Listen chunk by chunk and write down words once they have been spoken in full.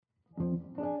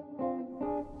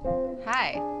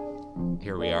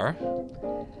here we are.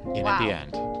 In at the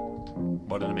end.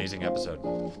 What an amazing episode.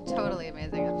 Totally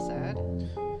amazing episode.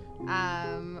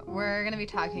 We're going to be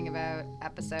talking about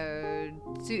episode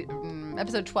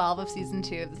 12 of season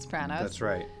 2 of The Sopranos. That's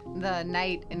right. The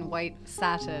knight in white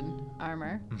satin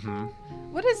armor. Mm-hmm.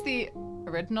 What is the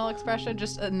original expression?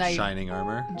 Just a knight. Shining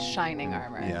armor? Shining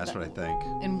armor. Yeah, that's what I think.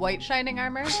 In white shining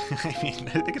armor? I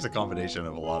think it's a combination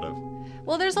of a lot of...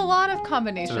 Well, there's a lot of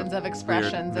combinations of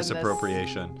expressions weird in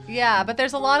misappropriation. this. Yeah, but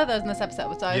there's a lot of those in this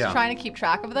episode. So I was Yeah. trying to keep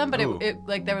track of them, but Ooh. it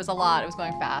like there was a lot. It was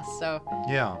going fast. So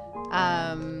Yeah.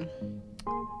 um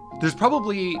There's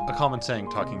probably a common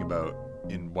saying talking about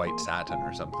in white satin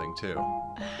or something too.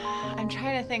 I'm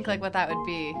trying to think like what that would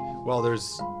be. Well,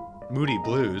 there's Moody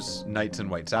Blues, Knights in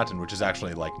White Satin, which is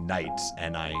actually like Knights,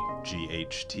 Nights,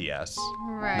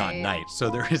 Right. not Knights. So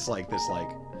there is like this like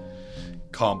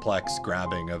complex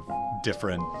grabbing of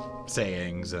different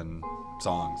sayings and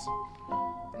songs.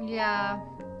 Yeah.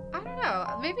 I don't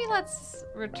know. Maybe let's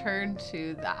return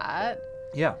to that.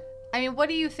 Yeah. I mean, what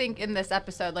do you think in this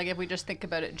episode? Like, if we just think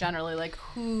about it generally, like,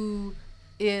 who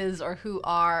is or who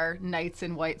are knights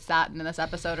in white satin in this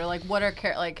episode? Or, like, what are,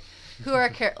 like,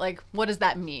 what does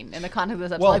that mean in the context of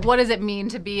this episode? Well, like, what does it mean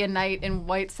to be a knight in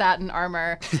white satin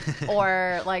armor?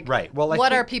 Or, like, Right. Well,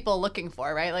 what are people looking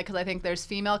for, right? Like, because I think there's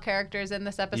female characters in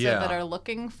this episode Yeah. that are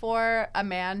looking for a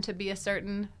man to be a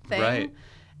certain thing. Right.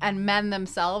 And men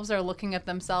themselves are looking at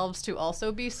themselves to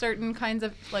also be certain kinds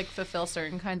of, like, fulfill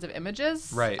certain kinds of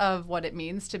images Right. of what it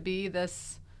means to be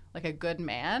this, like, a good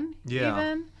man, Yeah.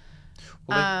 even.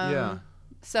 Well, yeah.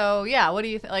 So, yeah, what do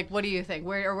you what do you think?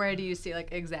 Where do you see,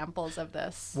 like, examples of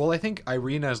this? Well, I think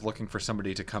Irina is looking for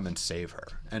somebody to come and save her.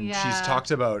 And Yeah. she's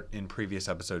talked about in previous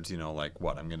episodes, like,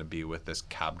 what, I'm going to be with this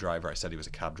cab driver. I said he was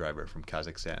a cab driver from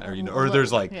Kazakhstan. Or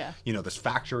there's, like, Yeah. This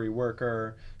factory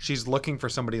worker. She's looking for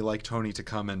somebody like Tony to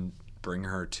come and bring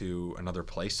her to another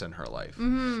place in her life.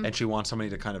 Mm-hmm. And she wants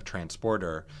somebody to kind of transport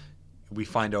her. We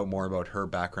find out more about her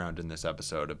background in this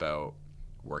episode about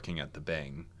working at the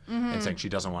Bing. And saying she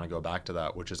doesn't want to go back to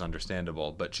that, which is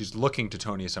understandable. But she's looking to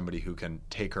Tony as somebody who can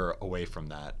take her away from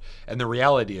that. And the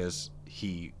reality is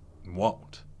he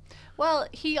won't. Well,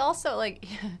 he also, like,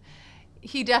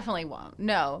 he definitely won't.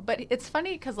 No. But it's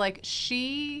funny because, like,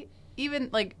 she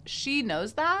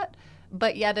knows that.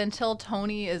 But yet until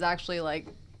Tony is actually, like,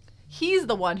 he's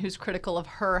the one who's critical of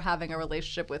her having a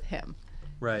relationship with him.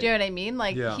 Right. Do you know what I mean?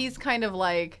 Like, Yeah. he's kind of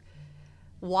like,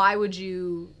 why would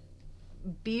you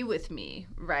be with me,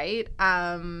 right?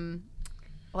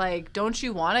 Like, don't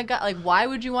you want a guy? Like, why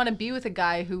would you want to be with a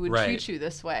guy who would Right. treat you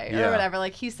this way or Yeah. whatever?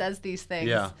 Like, he says these things,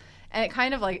 Yeah. and it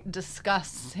kind of like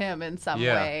disgusts him in some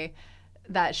Yeah. way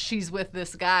that she's with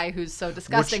this guy who's so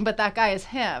disgusting, but that guy is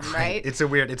him, right? It's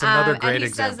another great and he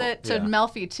example. says it to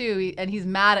Melfi too, and he's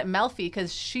mad at Melfi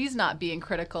because she's not being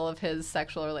critical of his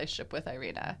sexual relationship with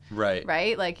Irina. Right.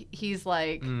 Right? Like, he's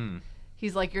like,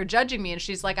 you're judging me. And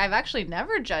she's like, I've actually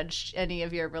never judged any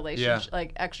of your relationship,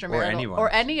 like extramarital or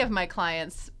any of my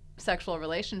clients' sexual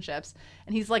relationships.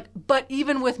 And he's like, but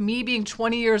even with me being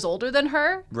 20 years older than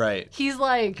her, Right. he's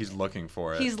like, He's looking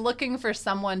for it. he's looking for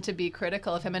someone to be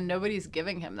critical of him, and nobody's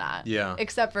giving him that. Yeah.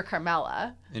 Except for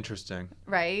Carmela. Interesting.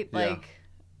 Right? Yeah. Like,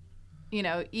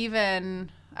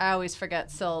 even, I always forget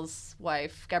Syl's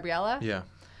wife, Gabriella. Yeah.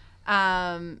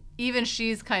 Even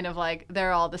she's kind of like,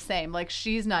 they're all the same. Like,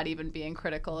 she's not even being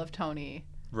critical of Tony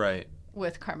Right.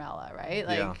 with Carmela, right?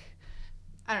 Like, Yeah.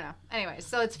 I don't know. Anyway,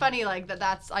 so it's funny, like,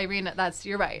 that's Irina.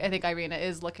 You're right. I think Irina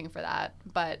is looking for that,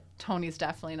 but Tony's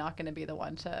definitely not going to be the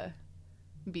one to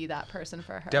be that person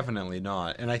for her. Definitely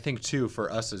not. And I think, too,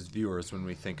 for us as viewers, when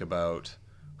we think about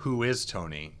who is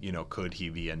Tony, could he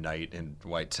be a knight in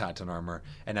white satin armor?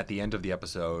 And at the end of the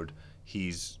episode,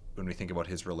 when we think about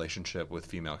his relationship with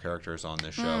female characters on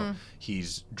this show,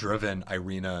 he's driven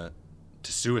Irina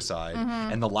to suicide.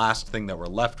 And the last thing that we're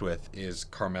left with is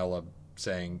Carmela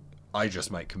saying, I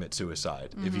just might commit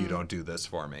suicide if you don't do this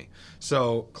for me.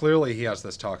 So clearly he has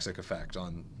this toxic effect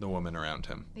on the woman around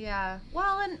him. Yeah.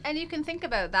 Well, and you can think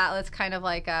about that. It's kind of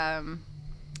like a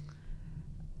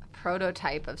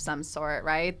prototype of some sort,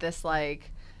 right? This,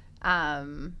 like,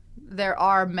 there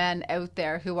are men out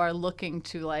there who are looking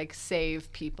to, like,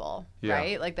 save people, Yeah.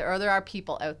 right? Like, there are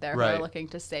people out there who Right. are looking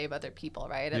to save other people,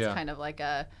 right? It's Yeah. kind of like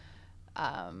a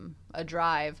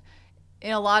drive.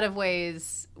 In a lot of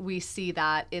ways, we see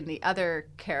that in the other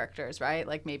characters, right?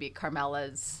 Like maybe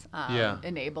Carmela's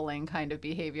enabling kind of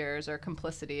behaviors or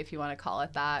complicity, if you want to call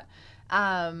it that.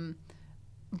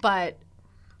 But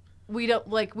we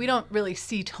don't really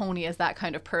see Tony as that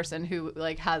kind of person who,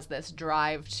 like, has this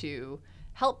drive to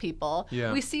help people.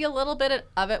 Yeah. We see a little bit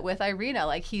of it with Irina.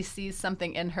 Like, he sees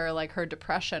something in her, like her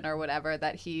depression or whatever,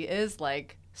 that he is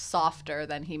like softer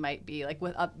than he might be, like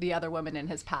with the other women in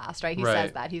his past, right? He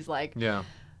says that. He's like,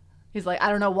 I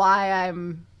don't know why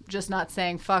I'm just not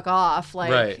saying fuck off,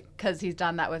 like, because he's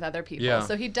done that with other people. Yeah.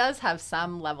 So he does have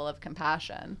some level of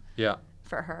compassion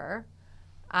for her.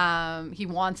 He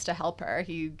wants to help her.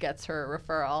 He gets her a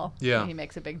referral. Yeah. He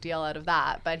makes a big deal out of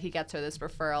that, but he gets her this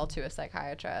referral to a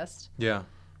psychiatrist. Yeah.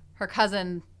 Her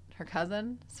cousin,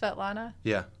 Svetlana.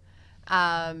 Yeah.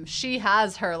 She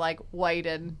has her like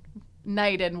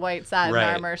knight in white satin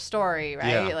armor story,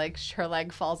 right? Yeah. Like her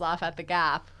leg falls off at the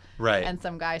Gap. Right. And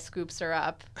some guy scoops her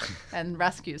up and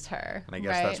rescues her. And I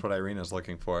guess that's what Irina's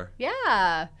looking for.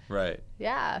 Yeah. Right.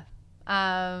 Yeah.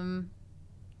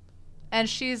 And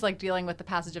she's like dealing with the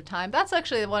passage of time. That's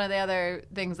actually one of the other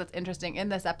things that's interesting in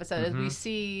this episode is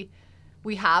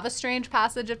we have a strange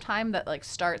passage of time that like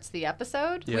starts the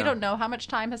episode. Yeah. We don't know how much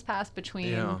time has passed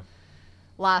between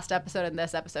last episode and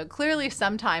this episode. Clearly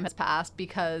some time has passed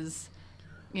because,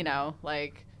 you know,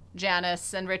 like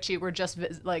Janice and Richie were just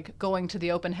like going to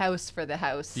the open house for the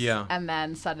house. Yeah. And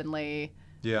then suddenly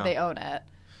they own it.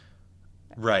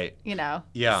 Right. You know?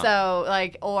 Yeah. So,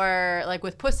 like, or, like,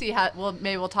 with Pussy,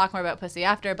 maybe we'll talk more about Pussy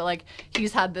after, but, like,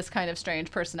 he's had this kind of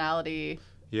strange personality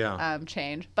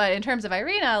change. But in terms of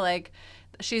Irina, like,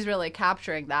 she's really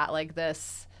capturing that, like,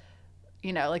 this,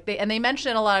 you know, like, they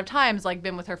mention a lot of times, like,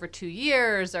 been with her for 2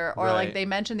 years, or like, they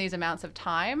mention these amounts of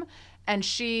time, and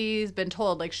she's been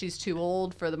told, like, she's too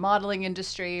old for the modeling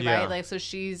industry, right? Like, so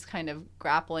she's kind of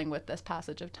grappling with this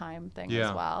passage of time thing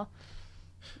as well.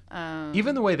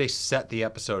 Even the way they set the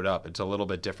episode up, it's a little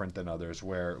bit different than others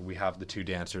where we have the two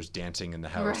dancers dancing in the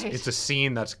house. Right. It's a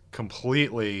scene that's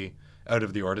completely out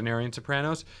of the ordinary in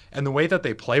Sopranos. And the way that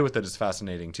they play with it is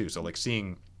fascinating too. So like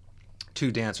seeing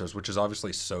two dancers, which is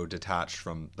obviously so detached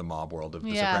from the mob world of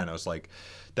the Sopranos, like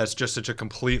that's just such a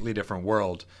completely different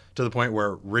world to the point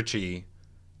where Richie...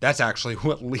 That's actually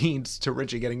what leads to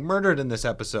Richie getting murdered in this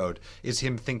episode, is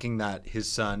him thinking that his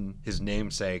son, his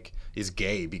namesake, is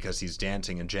gay because he's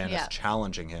dancing and Janice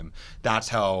challenging him. That's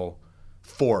how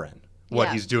foreign what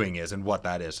he's doing is and what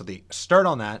that is. So they start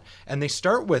on that, and they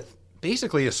start with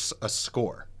basically a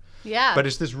score. Yeah. But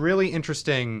it's this really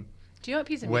interesting... Do you know what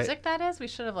piece of music that is? We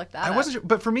should have looked that up. I wasn't sure,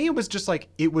 but for me it was just like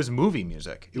it was movie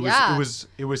music. It was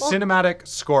cinematic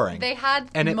scoring. They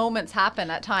had moments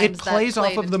happen at times. It plays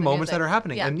off of the moments that are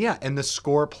happening. Yeah. And the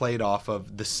score played off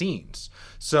of the scenes.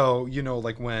 So, you know,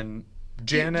 like when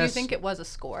Janice... Do you think it was a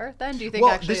score then? Do you think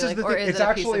actually this is the or thing. is it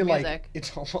a piece of music?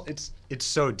 It's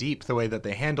so deep the way that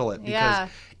they handle it because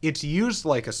it's used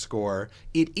like a score.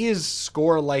 It is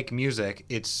score-like music.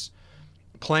 It's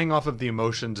playing off of the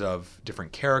emotions of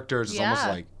different characters. It's almost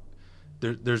like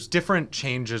there's different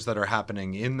changes that are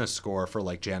happening in the score for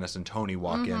like Janice and Tony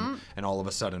walk in, and all of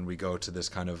a sudden we go to this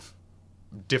kind of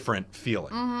different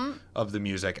feeling of the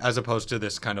music as opposed to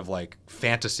this kind of like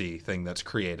fantasy thing that's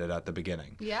created at the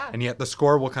beginning. Yeah. And yet the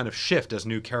score will kind of shift as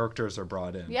new characters are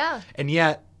brought in. Yeah. And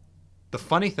yet the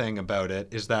funny thing about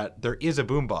it is that there is a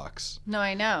boombox. No,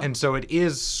 I know. And so it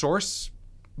is source...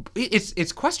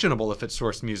 It's questionable if it's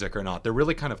source music or not. They're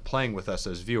really kind of playing with us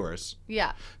as viewers.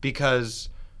 Yeah. Because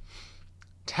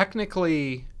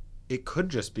technically it could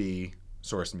just be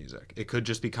source music. It could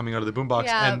just be coming out of the boombox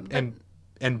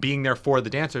and being there for the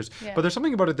dancers. Yeah. But there's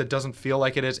something about it that doesn't feel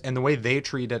like it is. And the way they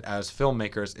treat it as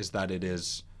filmmakers is that it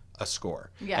is a score.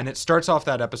 Yeah. And it starts off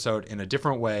that episode in a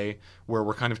different way where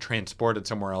we're kind of transported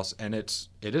somewhere else. And it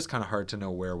is kind of hard to know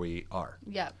where we are.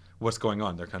 Yeah. What's going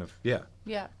on. They're kind of,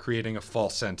 creating a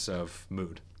false sense of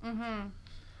mood. Mm-hmm.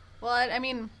 Well, I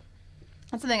mean,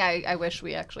 that's something I wish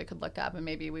we actually could look up, and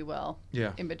maybe we will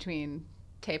in between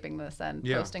taping this and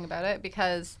posting about it,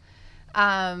 because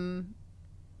I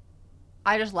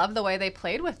just love the way they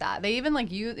played with that. They even, like,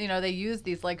 they use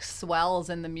these, like,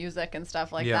 swells in the music and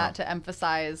stuff like that to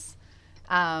emphasize,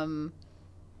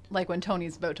 like, when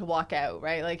Tony's about to walk out,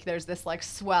 right? Like, there's this, like,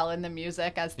 swell in the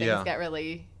music as things get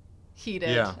really...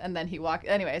 heated and then he walked.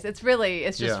 Anyways, it's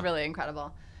just really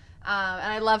incredible.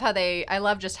 And I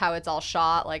love just how it's all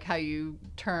shot, like how you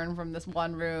turn from this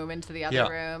one room into the other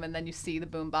room and then you see the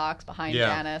boombox behind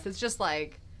Janice. It's just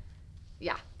like,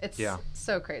 it's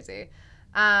so crazy.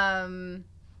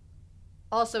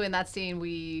 Also in that scene,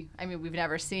 we've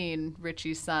never seen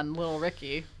Richie's son, Little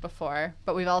Ricky, before,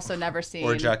 but we've also never seen...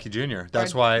 Or Jackie Jr.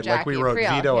 That's why, like we wrote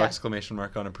Vito exclamation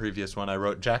mark on a previous one, I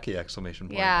wrote Jackie exclamation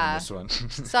point on this one.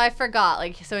 So I forgot,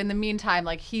 like, so in the meantime,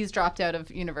 like, he's dropped out of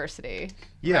university,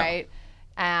 right?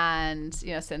 And,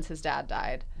 since his dad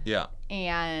died. Yeah.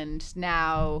 And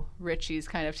now Richie's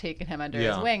kind of taken him under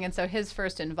his wing, and so his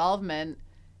first involvement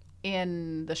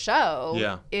in the show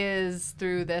Yeah. is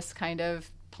through this kind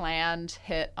of planned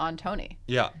hit on Tony.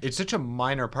 Yeah, it's such a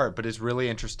minor part, but it's really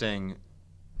interesting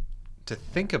to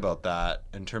think about that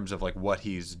in terms of like what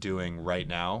he's doing right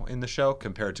now in the show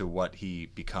compared to what he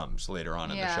becomes later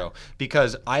on in the show.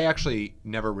 Because I actually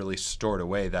never really stored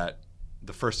away that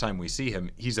the first time we see him,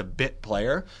 he's a bit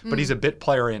player, but he's a bit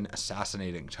player in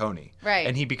assassinating Tony. Right.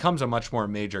 And he becomes a much more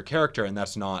major character, and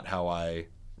that's not how I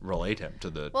relate him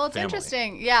to the Well, it's family.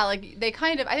 interesting. Yeah, like they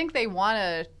kind of, I think they want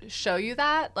to show you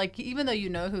that, like even though you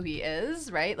know who he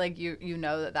is, right? Like you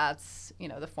know that that's, you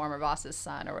know, the former boss's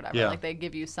son or whatever. Yeah. Like they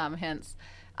give you some hints.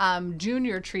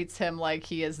 Junior treats him like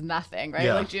he is nothing, right?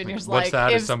 Yeah. Like Junior's What's like,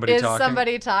 that? Is somebody talking?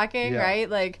 somebody talking, Yeah. right?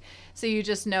 Like, so you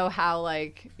just know how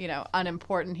like, you know,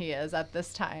 unimportant he is at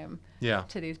this time Yeah.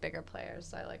 to these bigger players.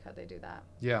 So I like how they do that.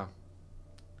 Yeah.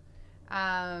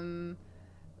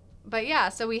 But yeah,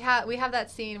 so we have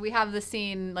that scene. We have the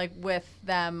scene like with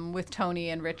them, with Tony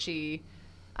and Richie,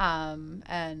 and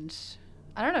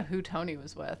I don't know who Tony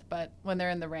was with, but when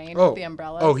they're in the rain with the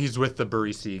umbrellas. Oh, he's with the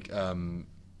Barisi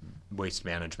waste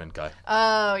management guy.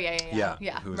 Oh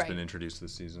yeah. Who's right. been introduced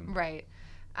this season. Right.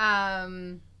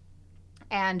 And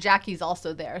Jackie's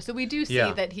also there, so we do see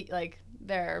that he like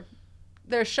they're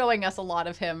showing us a lot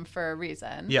of him for a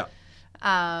reason. Yeah.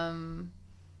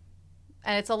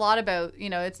 And it's a lot about,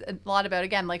 you know, it's a lot about,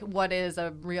 again, like what is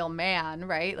a real man,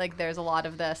 right? Like there's a lot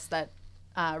of this that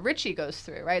Richie goes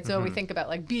through, right? So we think about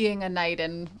like being a knight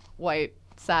in white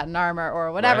satin armor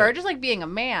or whatever, or just like being a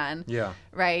man,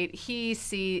 right? He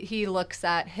looks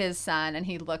at his son and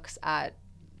he looks at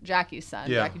Jackie's son,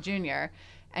 Jackie Jr.,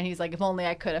 and he's like, if only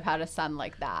I could have had a son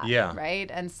like that, right?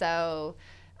 And so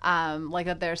like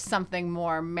that there's something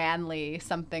more manly,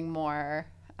 something more...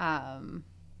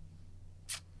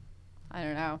 I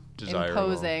don't know, desirable.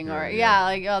 Imposing or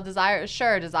like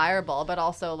desirable, but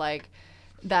also like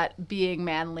that being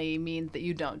manly means that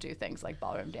you don't do things like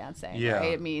ballroom dancing,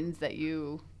 right? It means that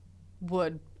you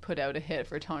would put out a hit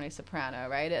for Tony Soprano,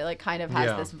 right? It like kind of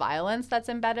has this violence that's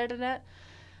embedded in it.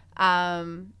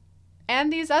 And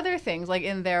these other things like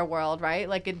in their world, right?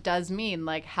 Like it does mean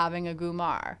like having a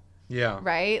gumar. Yeah.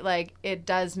 Right? Like it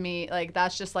does mean like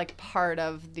that's just like part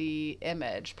of the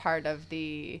image, part of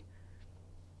the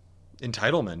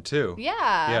entitlement too.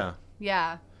 Yeah.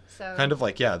 So kind of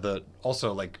like the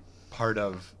also like part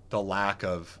of the lack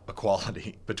of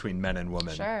equality between men and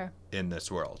women in this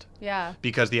world. Yeah.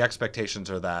 Because the expectations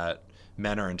are that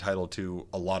men are entitled to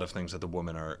a lot of things that the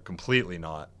women are completely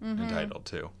not entitled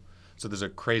to. So there's a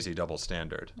crazy double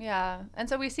standard. Yeah. And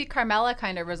so we see Carmela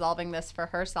kind of resolving this for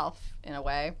herself in a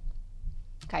way.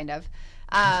 Kind of.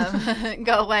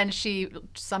 Go when she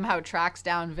somehow tracks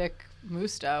down Vic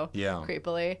Musto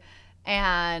creepily.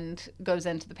 And goes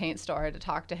into the paint store to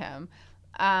talk to him.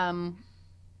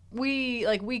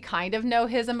 We kind of know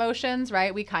his emotions,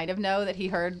 right? We kind of know that he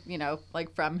heard, you know,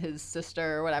 like from his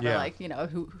sister or whatever, like, you know,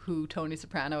 who Tony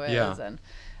Soprano is.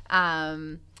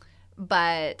 And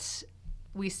but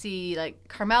we see like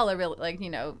Carmela really, like,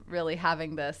 you know, really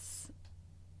having this,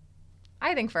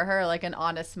 I think for her, like an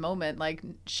honest moment. Like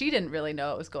she didn't really know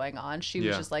what was going on. She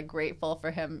was just like grateful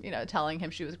for him, you know, telling him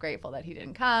she was grateful that he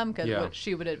didn't come because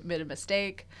she would admit a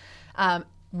mistake.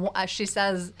 She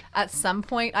says at some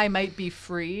point I might be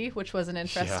free, which was an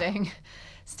interesting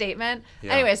statement.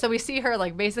 Anyway, so we see her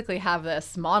like basically have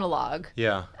this monologue.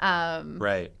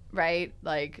 Right,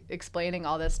 like explaining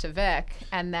all this to Vic,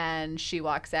 and then she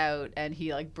walks out and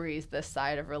he like breathes this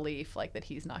sigh of relief, like that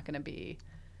he's not going to be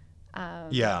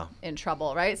in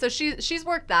trouble, right? So she's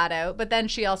worked that out, but then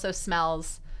she also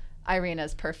smells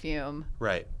Irina's perfume,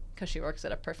 right? Because she works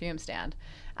at a perfume stand.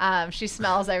 She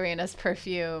smells Irina's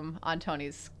perfume on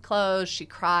Tony's clothes. She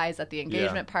cries at the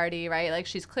engagement party, right? Like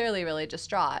she's clearly really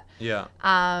distraught.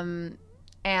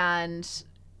 And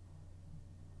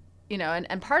you know,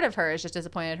 and part of her is just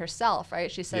disappointed herself,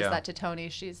 right? She says that to Tony.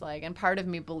 She's like, and part of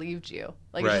me believed you.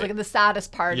 Like she's like, the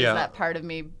saddest part is that part of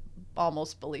me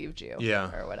almost believed you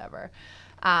or whatever,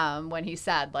 when he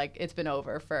said like it's been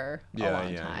over for a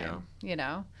long time, you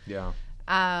know.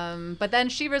 But then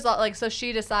she so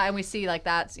she decides, and we see like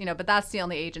that's, you know, but that's the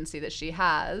only agency that she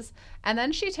has, and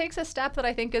then she takes a step that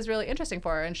I think is really interesting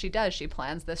for her, and she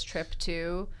plans this trip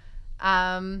to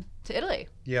Italy.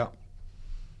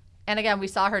 And again, we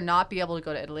saw her not be able to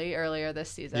go to Italy earlier this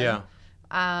season.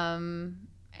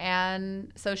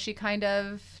 And so she kind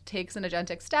of takes an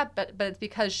agentic step, but it's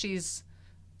because she's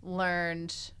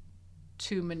learned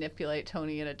to manipulate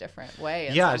Tony in a different way.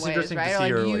 It's interesting to see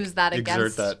her use that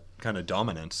exert that kind of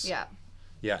dominance.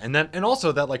 And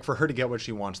also that like for her to get what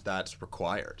she wants, that's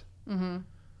required. And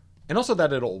also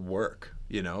that it'll work.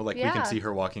 You know, like we can see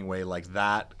her walking away like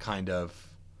that kind of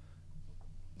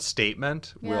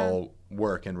statement will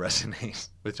work and resonate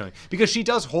with Tony, because she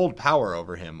does hold power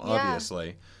over him,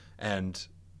 obviously, and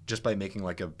just by making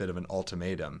like a bit of an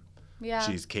ultimatum,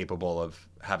 she's capable of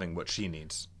having what she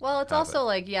needs. Well, it's also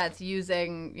like, it's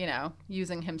using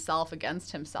himself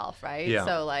against himself, right? Yeah.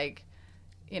 So like,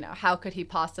 how could he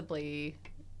possibly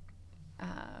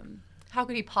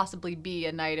be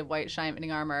a knight of white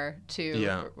shining armor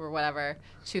to or whatever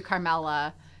to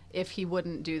Carmela if he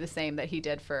wouldn't do the same that he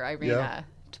did for Irina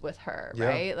with her,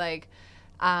 right? Like,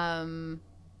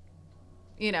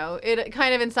 it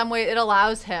kind of in some way it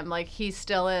allows him, like, he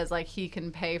still is like, he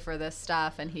can pay for this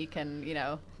stuff and he can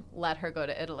let her go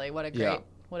to Italy. What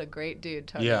a great dude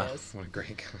Tony is. What a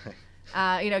great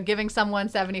guy. Giving someone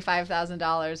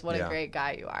 $75,000, what a great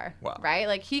guy you are. Wow. Right?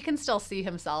 Like, he can still see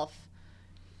himself,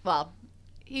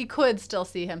 he could still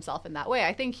see himself in that way.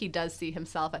 I think he does see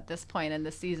himself at this point in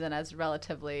the season as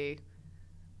relatively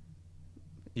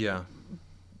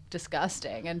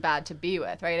disgusting and bad to be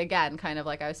with, right? Again, kind of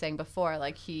like I was saying before,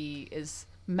 like, he is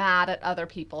mad at other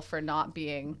people for not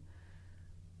being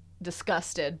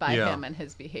disgusted by him and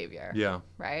his behavior. Yeah.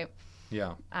 Right?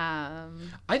 Yeah.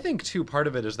 I think, too, part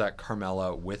of it is that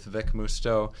Carmela, with Vic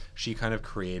Musto, she kind of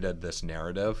created this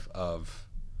narrative of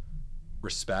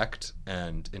respect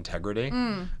and integrity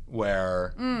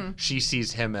where she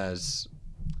sees him as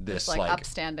this like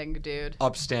upstanding dude.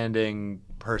 Upstanding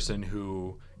person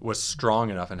who was strong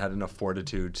enough and had enough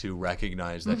fortitude to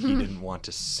recognize that he didn't want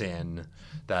to sin,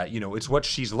 that, it's what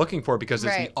she's looking for because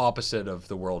it's the opposite of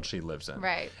the world she lives in.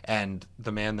 Right. And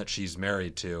the man that she's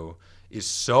married to is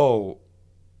so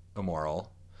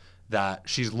immoral that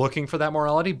she's looking for that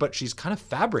morality, but she's kind of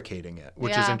fabricating it,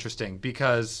 which is interesting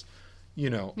because,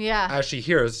 as she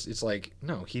hears, it's like,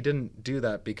 no, he didn't do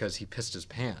that because he pissed his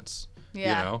pants,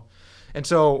 And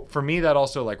so for me, that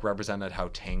also like represented how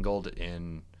tangled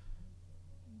in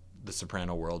the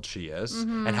soprano world she is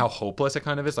and how hopeless it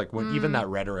kind of is. Like when even that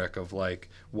rhetoric of like,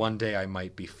 one day I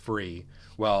might be free.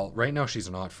 Well, right now she's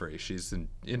not free. She's and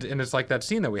it's like that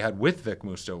scene that we had with Vic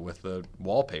Musto with the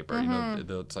wallpaper,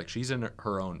 it's like she's in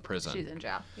her own prison. She's in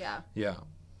jail. Yeah. Yeah.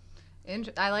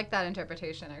 I like that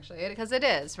interpretation actually, because it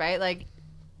is, right? Like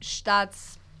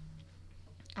that's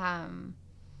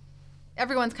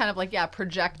everyone's kind of like,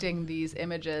 projecting these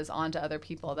images onto other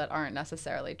people that aren't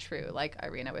necessarily true, like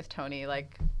Irina with Tony,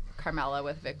 like Carmela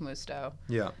with Vic Musto.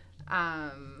 Yeah.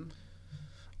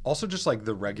 Also just like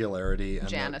the regularity and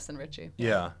Janice and Richie.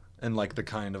 Yeah. And like the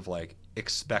kind of like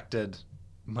expected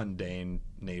mundane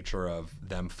nature of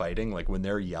them fighting, like when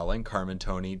they're yelling, Carmen,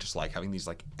 Tony, just like having these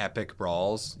like epic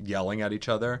brawls, yelling at each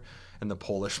other, and the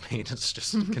Polish maid is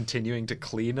just continuing to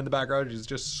clean in the background. She's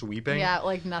just sweeping. Yeah,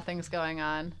 like nothing's going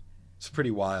on. It's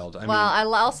pretty wild. I mean, I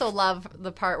also love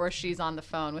the part where she's on the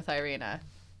phone with Irina.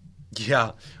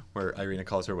 Yeah, where Irina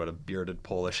calls her, a bearded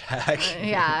Polish hag.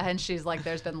 Yeah, and she's like,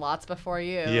 there's been lots before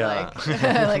you. Yeah.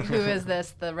 Like who is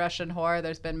this? The Russian whore?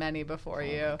 There's been many before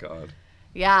you. Oh, my God.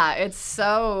 Yeah, it's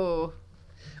so...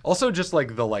 Also just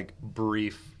like the like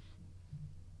brief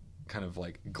kind of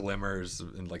like glimmers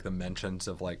and like the mentions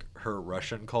of like her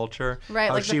Russian culture. Right,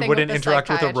 how like she wouldn't interact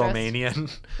with a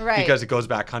Romanian right. because it goes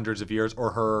back hundreds of years,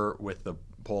 or her with the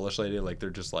Polish lady, like they're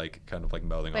just like kind of like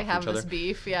mouthing off each other. They have this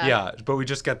beef, yeah. Yeah, but we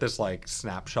just get this like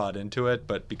snapshot into it,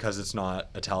 but because it's not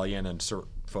Italian and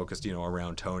focused,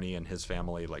 around Tony and his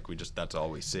family, like that's all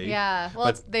we see. Yeah,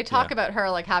 well, they talk about her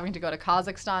like having to go to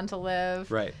Kazakhstan to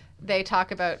live. Right. They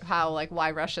talk about how like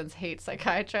why Russians hate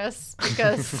psychiatrists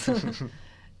because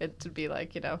it would be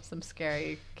like, some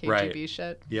scary KGB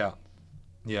shit. Yeah.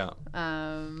 Yeah.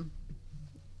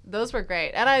 Those were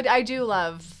great. And I do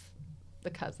love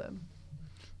the cousin.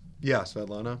 Yeah,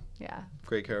 Svetlana. Yeah.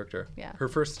 Great character. Yeah. Her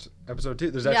first episode too.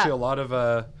 There's actually a lot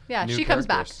of new she comes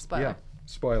back. Spoiler. Yeah.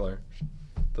 Spoiler.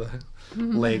 The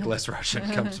legless Russian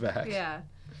comes back. Yeah.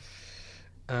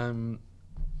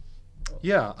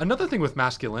 Yeah. Another thing with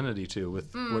masculinity too,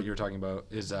 with what you're talking about,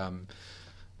 is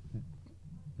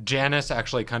Janice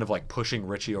actually kind of like pushing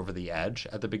Richie over the edge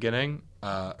at the beginning,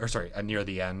 near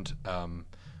the end,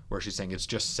 where she's saying it's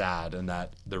just sad, and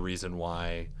that the reason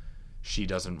why she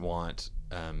doesn't want,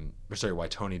 why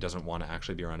Tony doesn't want to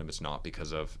actually be around him is not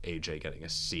because of AJ getting a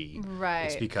C. Right.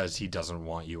 It's because he doesn't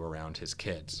want you around his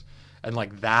kids. And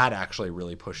like that actually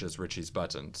really pushes Richie's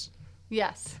buttons.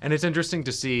 Yes. And it's interesting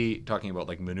to see, talking about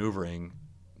like maneuvering,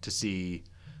 to see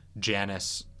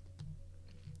Janice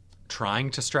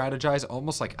trying to strategize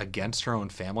almost like against her own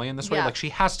family in this way. Like she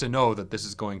has to know that this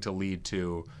is going to lead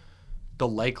to the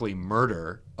likely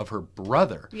murder of her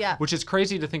brother. Yeah. Which is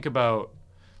crazy to think about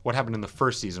what happened in the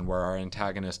first season, where our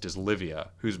antagonist is Livia,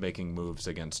 who's making moves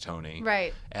against Tony.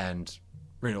 Right. And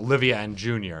Livia and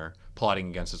Junior plotting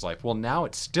against his life. Well, now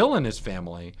it's still in his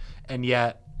family, and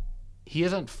yet he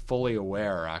isn't fully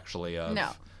aware, actually, of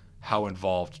how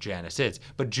involved Janice is.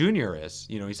 But Junior is.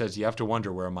 You know, he says, you have to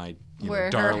wonder where my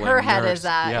darling her head nurse, is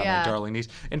at. my darling niece.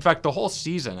 In fact, the whole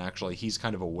season, actually, he's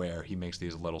kind of aware. He makes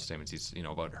these little statements. He's,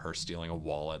 about her stealing a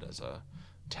wallet as a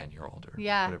 10-year-old or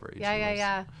whatever age she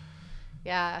was.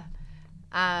 Yeah.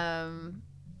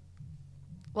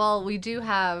 Well, we do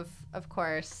have, of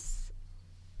course,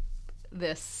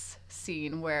 this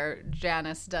scene where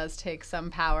Janice does take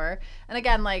some power. And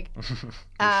again, like...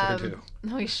 Sure do.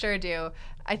 We sure do.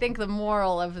 I think the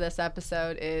moral of this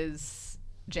episode is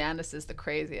Janice is the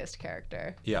craziest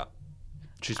character. Yeah.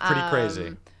 She's pretty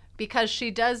crazy. Because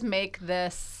she does make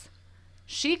this...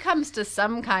 She comes to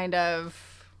some kind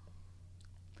of...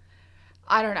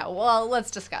 I don't know. Well,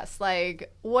 let's discuss.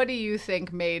 Like, what do you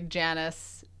think made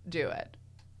Janice do it?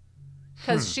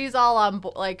 Because she's all on,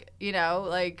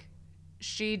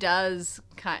 she does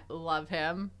love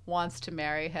him, wants to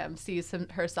marry him, sees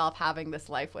herself having this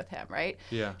life with him, right?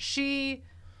 Yeah. She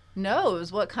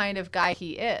knows what kind of guy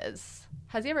he is.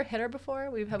 Has he ever hit her before?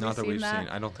 Not that we've seen.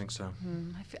 I don't think so.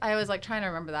 I was trying to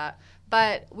remember that.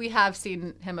 But we have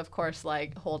seen him, of course,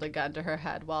 hold a gun to her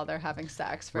head while they're having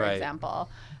sex, for example.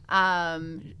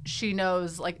 She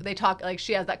knows, they talk,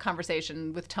 she has that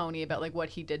conversation with Tony about, what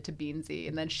he did to Beansy.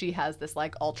 And then she has this,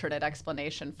 alternate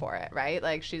explanation for it,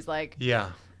 right? She's like... Yeah.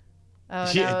 Oh,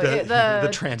 the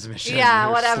transmission.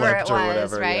 Yeah, whatever it was,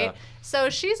 whatever, right? Yeah. So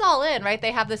she's all in, right?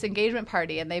 They have this engagement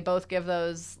party, and they both give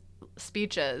those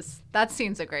speeches. That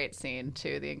scene's a great scene,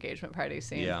 too, the engagement party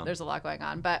scene. Yeah. There's a lot going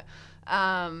on. But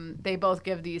they both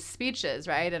give these speeches,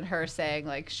 right? And her saying,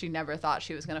 she never thought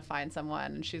she was going to find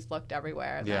someone, and she's looked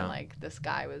everywhere. And then, this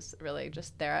guy was really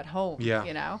just there at home,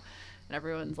 And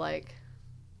everyone's,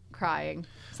 crying.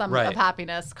 Some of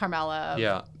happiness,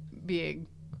 Carmela being...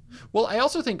 Well, I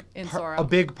also think a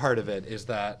big part of it is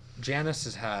that Janice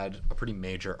has had a pretty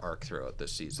major arc throughout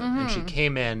this season. And she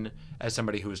came in as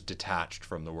somebody who was detached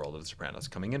from the world of The Sopranos.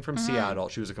 Coming in from Seattle,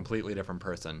 she was a completely different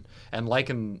person. And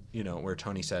where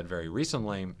Tony said very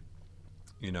recently,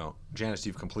 Janice,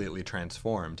 you've completely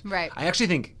transformed. Right. I actually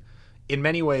think in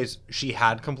many ways she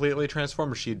had completely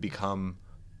transformed. She had become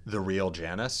the real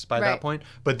Janice by that point.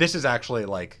 But this is actually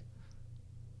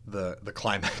the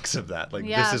climax of that.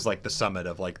 This is the summit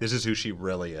of this is who she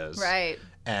really is. Right.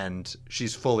 And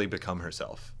she's fully become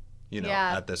herself,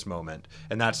 at this moment.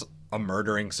 And that's a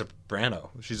murdering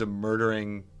soprano. She's a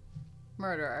murderer.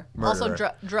 Also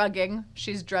drugging.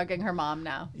 She's drugging her mom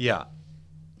now. Yeah.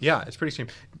 Yeah, it's pretty extreme.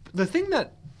 The thing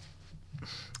that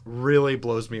really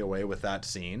blows me away with that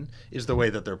scene is the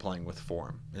way that they're playing with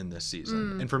form in this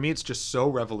season. And for me, it's just so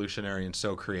revolutionary and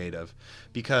so creative,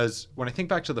 because when I think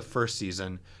back to the first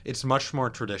season, it's much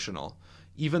more traditional.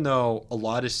 Even though a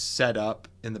lot is set up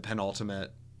in the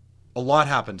penultimate, a lot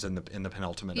happens in the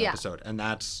penultimate episode, and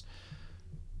that's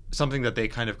something that they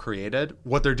kind of created.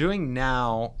 What they're doing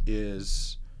now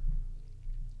is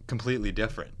completely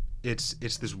different. It's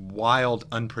this wild,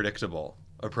 unpredictable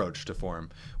approach to form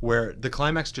where the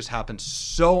climax just happens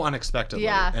so unexpectedly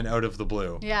and out of the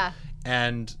blue. Yeah.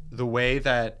 And the way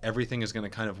that everything is going to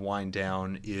kind of wind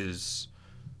down is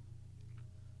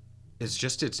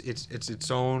just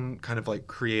its own kind of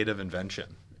creative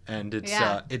invention. And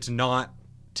it's not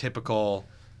typical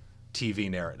TV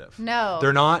narrative. No.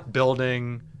 They're not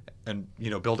building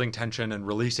tension and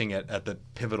releasing it at the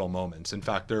pivotal moments. In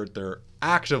fact, they're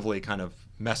actively kind of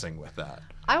messing with that.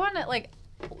 I want to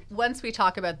once we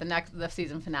talk about the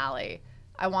season finale,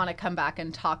 I want to come back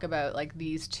and talk about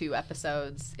these two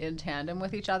episodes in tandem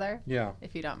with each other. Yeah.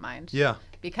 If you don't mind. Yeah.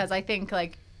 Because I think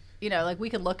we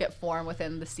can look at form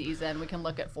within the season. We can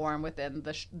look at form within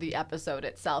the episode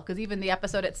itself. Because even the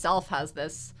episode itself has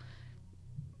this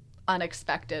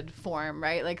unexpected form,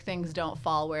 right? Things don't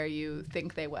fall where you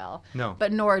think they will. No.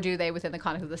 But nor do they within the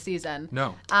context of the season.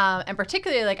 No. And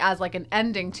particularly as an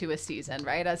ending to a season,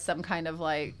 right? As some kind of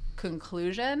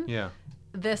conclusion. Yeah.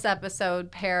 This episode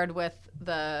paired with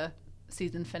the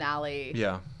season finale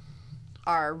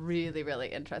are really, really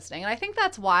interesting. And I think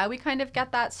that's why we kind of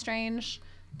get that strange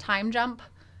time jump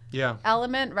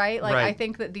element, right? I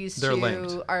think that these They're two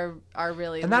linked. are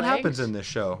really and that linked. happens in this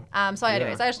show. So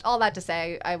anyways, all that to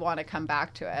say, I want to come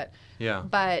back to it. Yeah.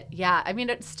 But yeah, I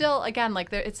mean, it's still, again,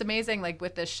 it's amazing,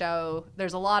 with this show,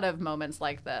 there's a lot of moments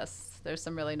like this. There's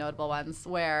some really notable ones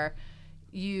where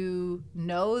you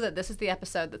know that this is the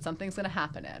episode that something's going to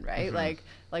happen in, right?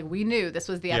 Mm-hmm. We knew this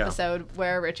was the episode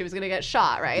where Richie was going to get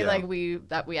shot, right?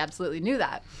 Yeah. We absolutely knew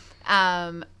that.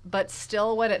 But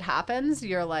still when it happens,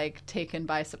 you're taken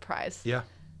by surprise. Yeah.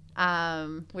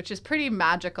 which is pretty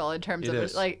magical in terms It of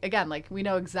is. like, again, like we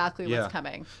know exactly Yeah. what's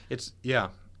coming. It's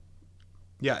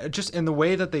it just in the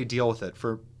way that they deal with it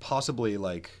for possibly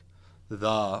like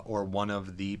or one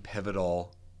of the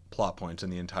pivotal plot points in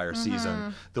the entire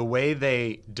season. The way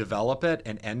they develop it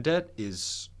and end it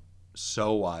is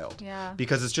so wild. Yeah.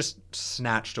 Because it's just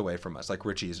snatched away from us. Like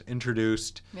Richie's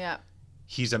introduced. Yeah.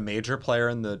 He's a major player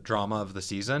in the drama of the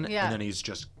season, Yeah. and then he's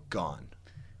just gone.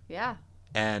 Yeah.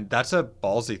 And that's a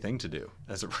ballsy thing to do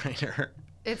as a writer.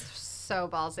 It's so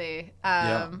ballsy.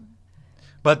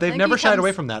 But they've think never he shied away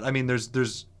comes- from that. I mean, there's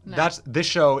No. this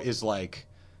show is like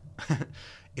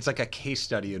it's like a case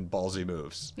study in ballsy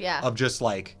moves. Yeah. Of just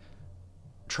like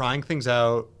trying things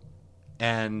out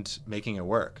and making it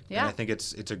work. Yeah. And I think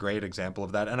it's a great example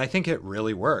of that. And I think it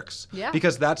really works. Yeah.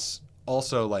 Because that's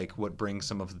also like what brings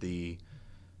some of the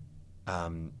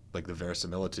like the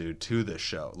verisimilitude to this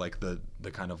show. Like the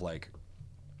kind of like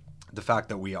the fact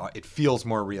that it feels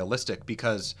more realistic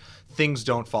because things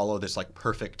don't follow this like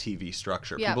perfect TV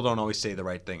structure. Yeah. People don't always say the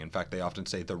right thing. In fact, they often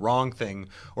say the wrong thing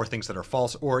or things that are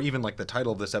false, or even like the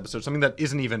title of this episode, something that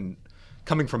isn't even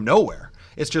coming from nowhere.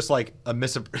 It's just like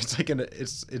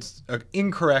it's an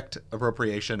incorrect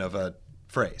appropriation of a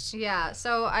phrase. Yeah.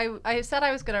 So I said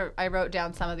I wrote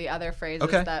down some of the other phrases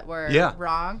Okay. that were Yeah.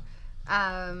 wrong.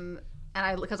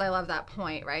 Because I love that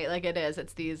point, right? Like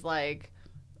it's these like,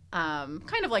 kind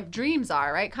of like dreams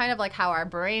are, right? Kind of like how our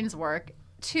brains work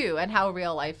too, and how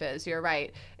real life is. You're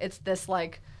right. It's this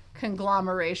like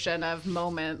conglomeration of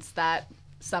moments that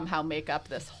somehow make up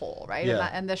this whole, right? Yeah.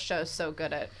 And this show's so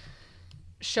good at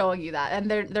showing you that, and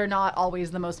they're not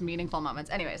always the most meaningful moments.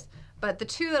 Anyways, but the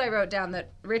two that I wrote down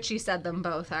that Richie said them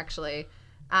both actually.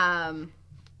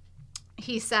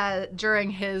 He said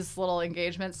during his little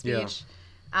engagement speech.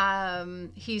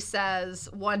 He says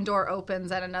one door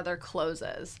opens and another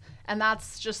closes, and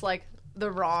that's just like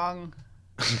the wrong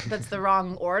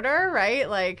order, right?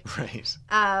 Like Right.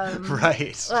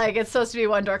 right, like it's supposed to be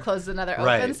one door closes, another opens.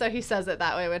 Right. So he says it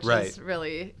that way, which Right. is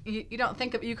really you don't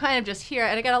think of, you kind of just hear.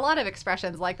 And again, a lot of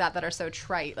expressions like that are so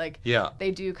trite, like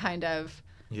they do kind of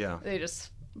they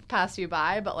just pass you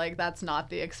by, but like that's not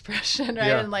the expression, right?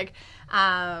 And like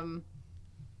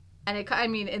and I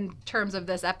mean, in terms of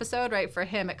this episode, right, for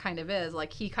him, it kind of is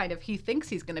like he thinks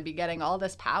he's going to be getting all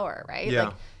this power, right? Yeah.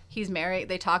 Like he's married.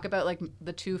 They talk about like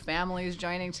the two families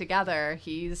joining together.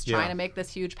 He's trying to make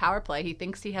this huge power play. He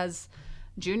thinks he has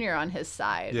Junior on his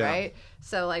side, right?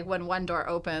 So like when one door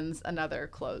opens, another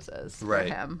closes for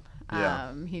him.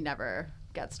 He never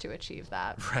gets to achieve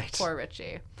that. Right. Poor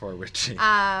Richie. Poor Richie.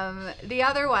 The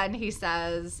other one, he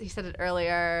said it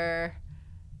earlier.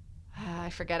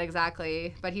 I forget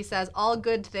exactly, but he says, all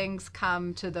good things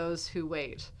come to those who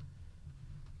wait.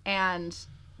 And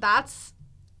that's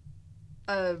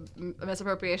a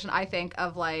misappropriation, I think,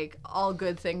 of like all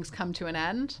good things come to an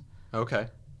end. Okay.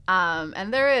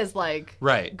 And there is like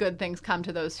Right. good things come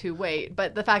to those who wait.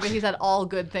 But the fact that he said all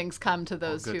good things come to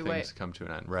those Good who things wait. come to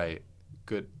an end. Right.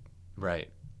 Good. Right.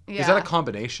 Yeah. Is that a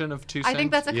combination of two I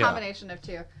think things? that's a combination of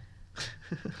two.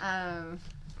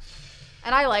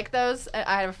 And I like those.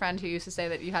 I have a friend who used to say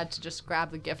that you had to just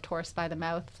grab the gift horse by the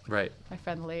mouth. Right. My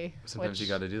friend Lee. Sometimes you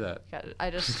got to do that.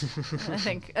 I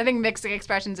think mixing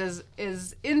expressions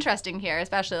is interesting here,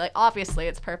 especially like obviously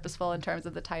it's purposeful in terms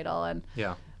of the title and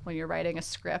when you're writing a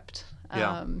script,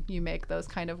 you make those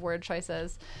kind of word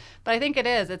choices. But I think it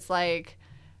is. It's like,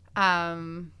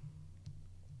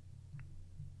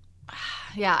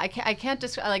 I can't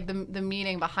describe like the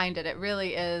meaning behind it. It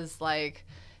really is like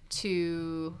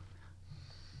to,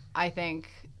 I think,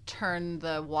 turn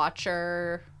the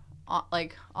watcher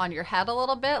on your head a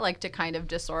little bit, like to kind of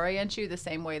disorient you the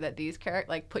same way that these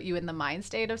like put you in the mind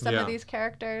state of some of these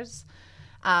characters.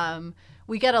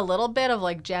 We get a little bit of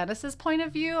like Janice's point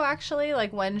of view, actually,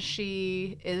 like when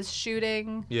she is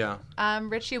shooting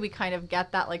Richie, we kind of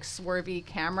get that like swervy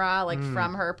camera like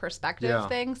from her perspective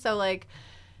thing. So like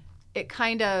it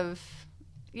kind of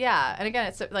and again,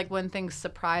 it's like when things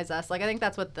surprise us, like I think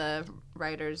that's what the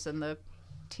writers and the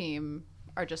team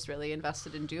are just really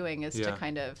invested in doing, is to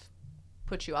kind of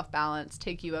put you off balance,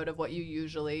 take you out of what you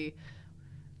usually,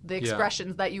 the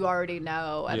expressions that you already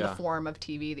know and the form of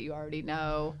TV that you already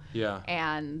know.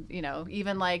 And, you know,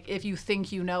 even like if you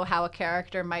think you know how a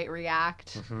character might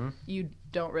react, you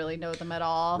don't really know them at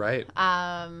all. Right.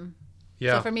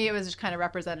 So for me, it was just kind of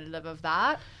representative of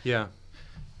that. Yeah.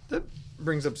 That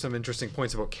brings up some interesting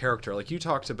points about character. Like you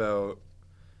talked about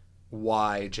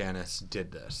why Janice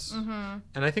did this. And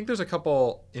I think there's a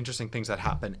couple interesting things that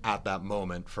happen at that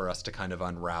moment for us to kind of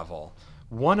unravel.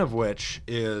 One of which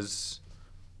is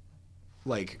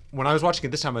like when I was watching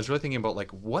it this time, I was really thinking about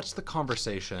like what's the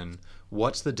conversation,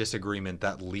 what's the disagreement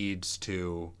that leads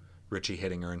to Richie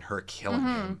hitting her and her killing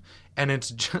him, and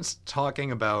it's just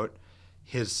talking about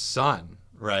his son,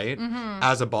 right,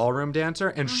 as a ballroom dancer,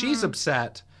 and she's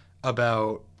upset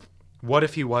about what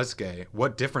if he was gay?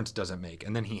 What difference does it make?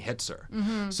 And then he hits her.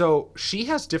 So she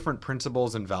has different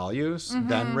principles and values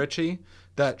than Richie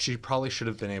that she probably should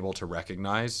have been able to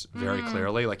recognize very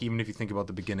clearly. Like, even if you think about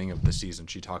the beginning of the season,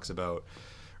 she talks about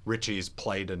Richie's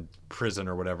plight in prison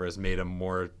or whatever has made him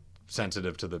more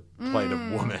sensitive to the plight of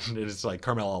women. It's like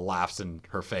Carmela laughs in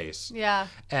her face. Yeah.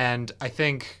 And I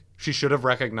think she should have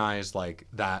recognized, like,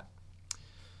 that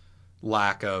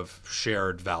lack of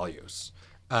shared values.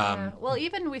 Yeah. Well,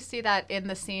 even we see that in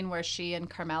the scene where she and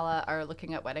Carmela are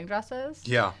looking at wedding dresses.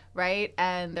 Yeah. Right?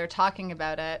 And they're talking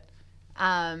about it.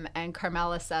 And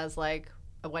Carmela says, like,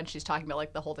 when she's talking about,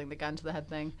 like, the holding the gun to the head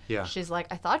thing, she's like,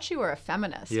 I thought you were a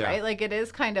feminist, right? Like, it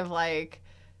is kind of like,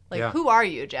 who are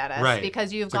you, Janice? Right.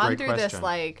 Because you've gone through this,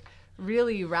 like,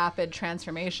 really rapid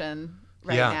transformation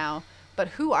now. But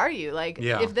who are you? Like,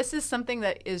 if this is something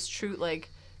that is true, like,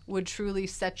 would truly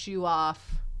set you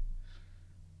off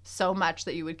so much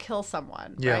that you would kill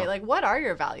someone, right? Like, what are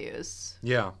your values?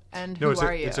 Yeah. And who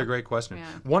are you? It's a great question. Yeah.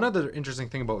 One other interesting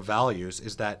thing about values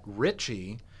is that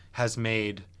Richie has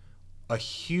made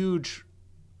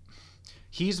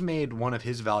he's made one of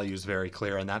his values very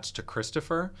clear, and that's to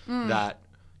Christopher, that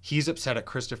he's upset at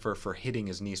Christopher for hitting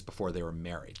his niece before they were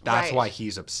married. That's why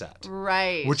he's upset.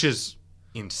 Right. Which is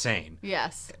insane.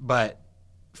 Yes. But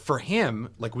for him,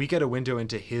 like, we get a window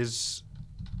into his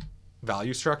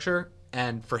value structure,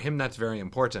 and for him that's very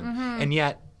important. And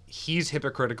yet he's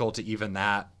hypocritical to even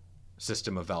that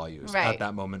system of values at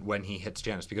that moment when he hits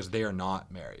Janice, because they are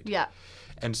not married. Yeah.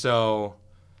 And so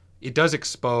it does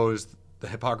expose the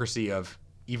hypocrisy of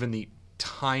even the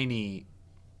tiny,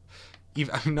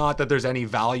 not that there's any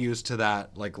values to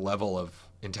that, like, level of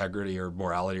integrity or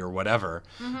morality or whatever,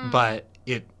 but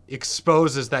it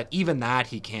exposes that even that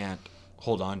he can't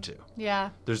hold on to.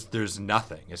 Yeah. There's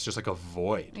nothing. It's just like a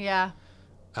void. Yeah.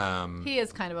 He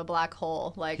is kind of a black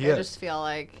hole. Like, I just feel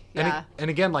like, And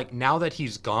again, like, now that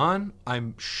he's gone,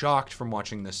 I'm shocked from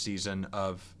watching this season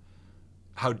of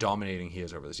how dominating he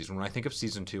is over the season. When I think of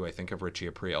season 2, I think of Richie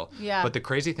Aprile. Yeah. But the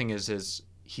crazy thing is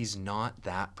he's not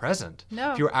that present.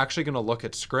 No. If you're actually going to look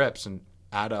at scripts and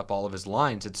add up all of his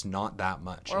lines, it's not that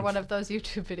much. Or one of those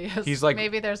YouTube videos. He's like,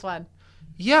 maybe there's one.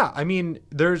 Yeah, I mean,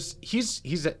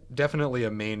 he's definitely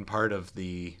a main part of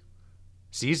the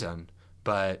season,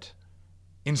 but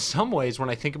in some ways, when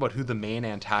I think about who the main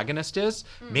antagonist is,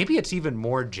 maybe it's even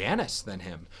more Janice than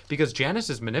him, because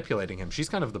Janice is manipulating him. She's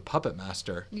kind of the puppet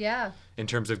master. Yeah. In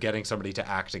terms of getting somebody to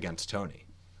act against Tony.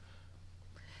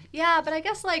 Yeah, but I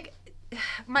guess, like,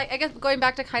 I guess going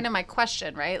back to kind of my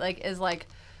question, right? Like, is, like,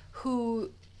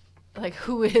 who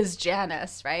is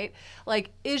Janice, right? Like,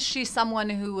 is she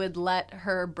someone who would let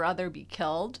her brother be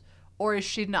killed, or is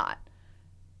she not?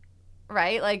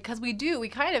 Right? Like, because we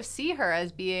kind of see her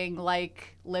as being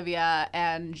like Livia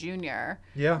and Junior.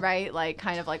 Yeah. Right? Like,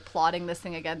 kind of like plotting this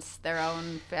thing against their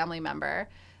own family member.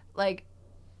 Like,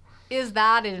 is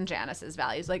that in Janice's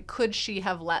values? Like, could she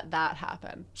have let that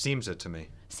happen? Seems it to me.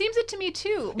 Seems it to me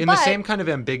too. In the same kind of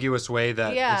ambiguous way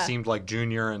that Yeah. it seemed like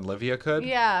Junior and Livia could.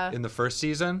 Yeah. In the first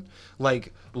season.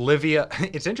 Like, Livia,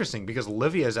 it's interesting because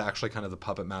Livia is actually kind of the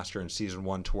puppet master in season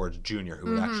 1 towards Junior,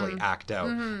 who would actually act out.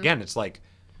 Again, it's like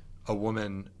a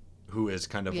woman who is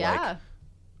kind of like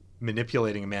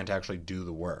manipulating a man to actually do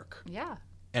the work. Yeah.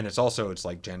 And it's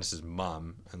like Janice's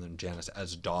mom and then Janice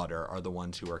as daughter are the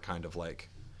ones who are kind of like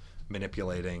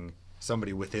manipulating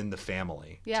somebody within the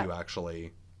family to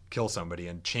actually kill somebody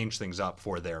and change things up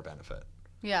for their benefit.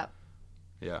 Yeah.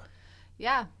 Yeah.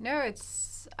 Yeah. No,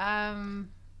 it's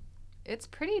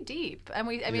pretty deep. And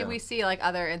we see like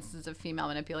other instances of female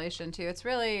manipulation too. It's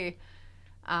really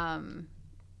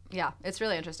it's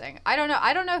really interesting. I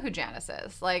don't know who Janice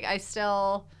is. Like,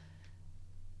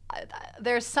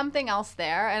 there's something else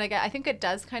there. And again, I think it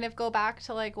does kind of go back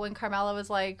to like when Carmela was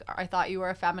like, I thought you were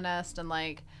a feminist, and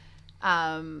like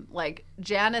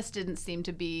Janice didn't seem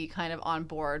to be kind of on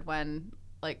board when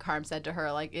like Carm said to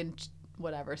her, like, in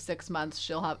whatever 6 months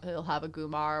he'll have a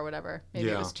Gumar or whatever. Maybe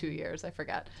it was 2 years, I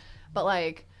forget. But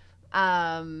like,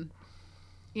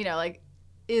 like,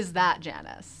 is that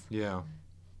Janice? Yeah.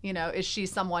 Is she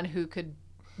someone who could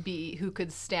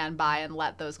stand by and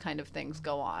let those kind of things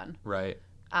go on? Right.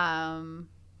 I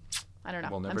don't know.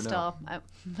 We'll never know.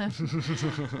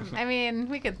 I mean,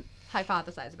 we could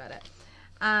hypothesize about it.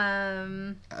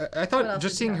 I thought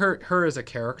just seeing her as a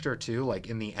character too, like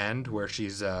in the end where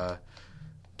she's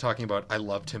talking about I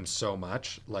loved him so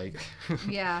much. Like,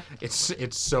 Yeah.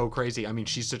 it's so crazy. I mean,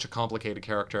 she's such a complicated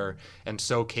character and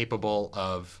so capable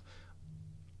of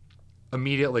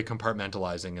immediately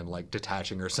compartmentalizing and like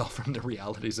detaching herself from the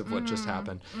realities of what just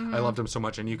happened. I loved him so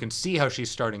much, and you can see how she's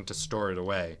starting to store it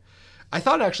away. I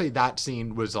thought actually that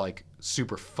scene was like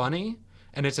super funny,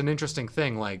 and it's an interesting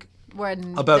thing, like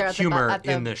When about they're at humor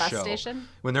the in this bus show. Station?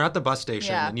 When they're at the bus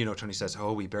station, Yeah. and Tony says,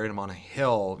 "Oh, we buried him on a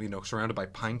hill, surrounded by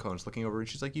pine cones." Looking over, and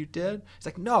she's like, "You did?" He's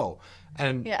like, "No,"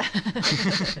 and Yeah.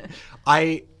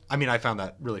 I mean, I found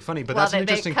that really funny, but Well, that's an they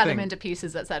interesting cut thing. him into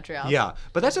pieces at Cetriel. Yeah,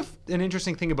 but that's an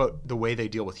interesting thing about the way they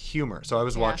deal with humor. So I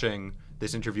was Yeah. watching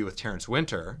this interview with Terrence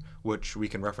Winter, which we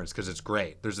can reference because it's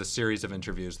great. There's a series of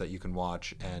interviews that you can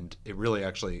watch, and it really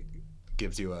actually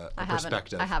gives you a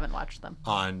perspective I haven't watched them.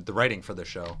 on the writing for the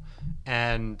show.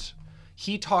 And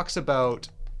he talks about,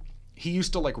 he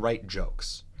used to like write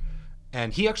jokes.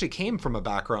 And he actually came from a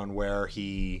background where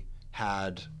he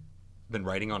had been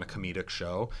writing on a comedic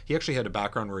show. He actually had a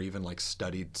background where he even like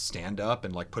studied stand-up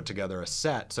and like put together a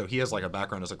set. So he has like a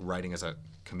background as like writing as a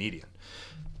comedian.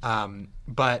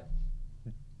 But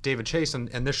David Chase and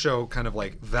this show kind of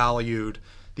like valued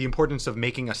the importance of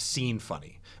making a scene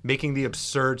funny, making the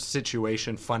absurd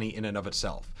situation funny in and of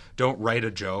itself. Don't write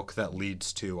a joke that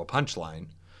leads to a punchline.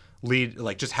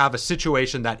 Just have a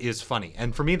situation that is funny.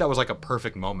 And for me, that was like a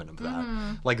perfect moment of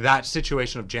that. Like that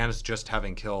situation of Janice just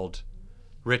having killed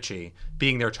Richie,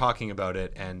 being there talking about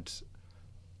it and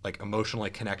like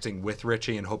emotionally connecting with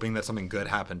Richie and hoping that something good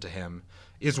happened to him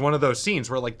is one of those scenes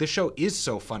where like this show is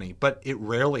so funny, but it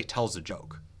rarely tells a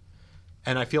joke.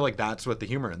 And I feel like that's what the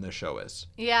humor in this show is.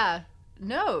 Yeah.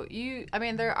 No, I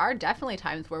mean, there are definitely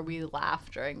times where we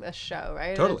laugh during this show,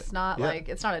 right? Totally. It's not like,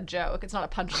 it's not a joke. It's not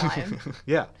a punchline,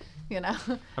 Yeah. you know?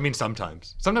 I mean,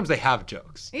 sometimes they have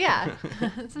jokes. Yeah.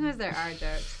 Sometimes there are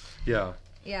jokes. Yeah.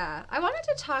 Yeah. I wanted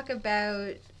to talk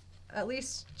about at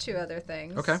least two other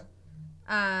things. Okay.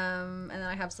 And then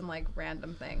I have some like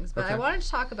random things. But Okay. I wanted to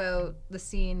talk about The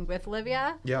scene with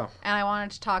Livia, Yeah. and I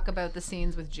wanted to talk about the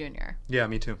scenes with Junior. Yeah,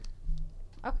 me too.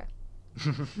 Okay.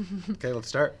 Okay, let's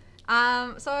start.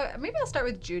 so maybe I'll start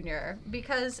with Junior.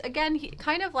 Because again, he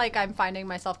kind of like I'm finding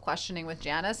myself questioning with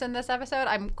Janice in this episode.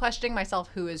 I'm questioning myself,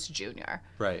 who is Junior,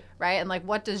 Right. right? And like,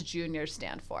 what does Junior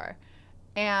stand for?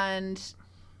 And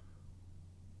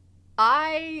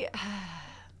I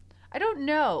don't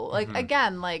know. Like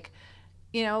again, like,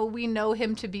 we know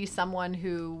him to be someone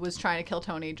who was trying to kill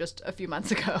Tony just a few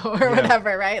months ago or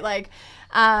whatever, right? Like,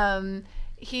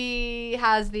 he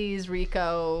has these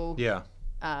RICO, Yeah.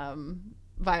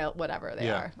 whatever they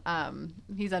Yeah. are.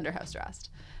 He's under house arrest.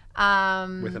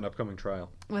 With an upcoming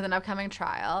trial. With an upcoming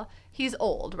trial. He's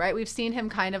old, right? We've seen him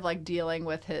kind of like dealing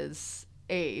with his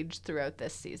age throughout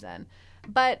this season.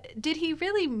 But did he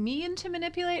really mean to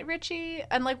manipulate Richie?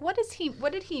 And like, what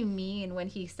did he mean when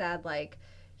he said like,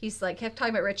 he's like kept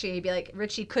talking about Richie, he'd be like,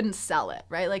 Richie couldn't sell it,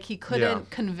 right? Like he couldn't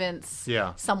convince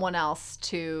someone else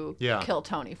to kill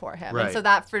Tony for him. Right. And so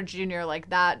that for Junior, like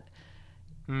that,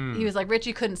 he was like,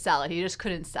 Richie couldn't sell it. He just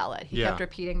couldn't sell it. He kept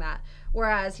repeating that.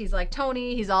 Whereas he's like,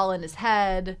 Tony, he's all in his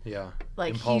head. Yeah.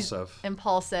 Like impulsive.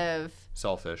 Impulsive.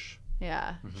 Selfish.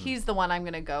 Yeah. He's the one I'm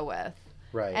going to go with.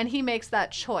 Right. And he makes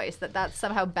that choice that's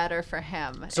somehow better for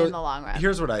him in the long run.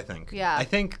 Here's what I think. Yeah. I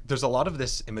think there's a lot of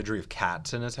this imagery of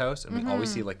cats in his house, and we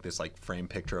always see like this like frame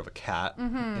picture of a cat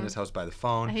in his house by the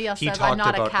phone. And he also says, "I'm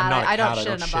not a cat. I don't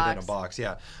shit in a box."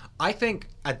 Yeah. I think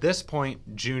at this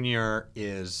point, Junior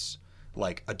is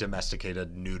like a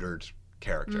domesticated, neutered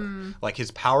character. Like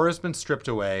his power has been stripped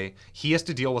away. He has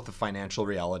to deal with the financial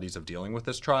realities of dealing with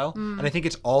this trial. And I think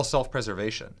it's all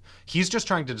self-preservation. He's just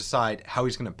trying to decide how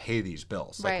he's going to pay these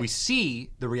bills. Like we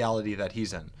see the reality that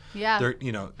he's in. Yeah. They're,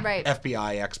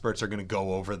 FBI experts are going to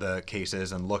go over the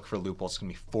cases and look for loopholes. It's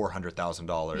going to be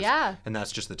 $400,000. Yeah. And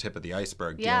that's just the tip of the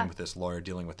iceberg, dealing with this lawyer,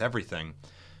 dealing with everything.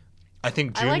 I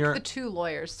think Junior... I like the two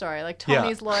lawyers, sorry. Like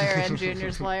Tony's lawyer and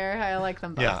Junior's lawyer. I like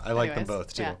them both. Yeah, I like them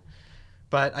both too. Yeah.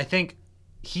 But I think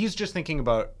he's just thinking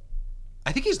about...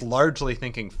 I think he's largely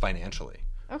thinking financially.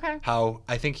 Okay.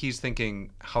 I think he's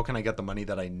thinking, how can I get the money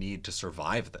that I need to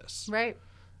survive this? Right.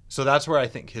 So that's where I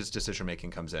think his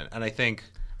decision-making comes in. And I think...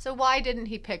 So why didn't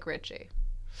he pick Richie?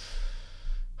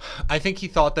 I think he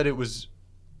thought that it was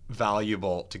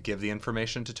valuable to give the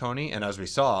information to Tony. And as we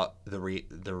saw,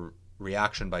 the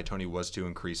reaction by Tony was to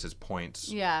increase his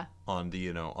points on the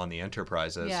on the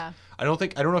enterprises. Yeah. I don't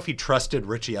know if he trusted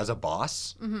Richie as a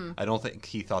boss. I don't think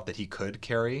he thought that he could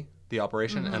carry the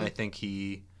operation. And I think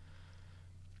he,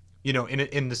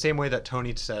 in the same way that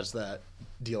Tony says that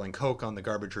dealing coke on the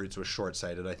garbage routes was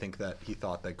short-sighted, I think that he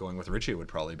thought that going with Richie would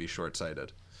probably be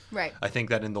short-sighted. Right. I think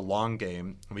that in the long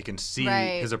game, we can see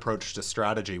his approach to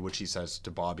strategy, which he says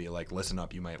to Bobby, like, listen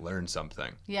up, you might learn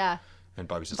something. Yeah. And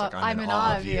Bobby's just But like, I'm in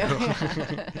awe of you.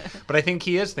 But I think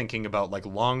he is thinking about, like,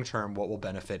 long term, what will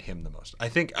benefit him the most. I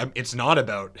think it's not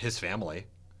about his family.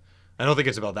 I don't think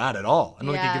it's about that at all. I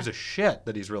don't think he gives a shit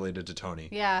that he's related to Tony.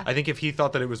 Yeah. I think if he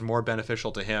thought that it was more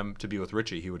beneficial to him to be with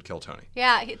Richie, he would kill Tony.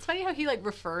 Yeah, it's funny how he like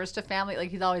refers to family. Like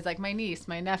he's always like my niece,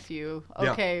 my nephew.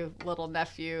 Okay, little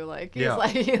nephew. Like he's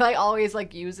like he like always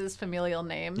like uses familial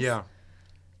names. Yeah.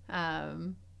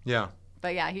 Yeah.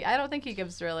 But yeah, I don't think he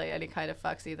gives really any kind of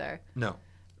fucks either. No.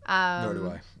 Nor do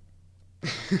I.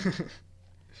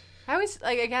 I always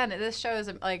like again. This show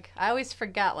is like I always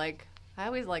forget like. I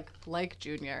always like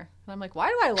Junior. And I'm like, why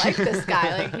do I like this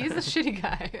guy? Like, he's a shitty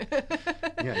guy.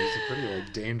 Yeah, he's a pretty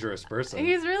like dangerous person.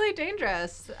 He's really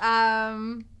dangerous.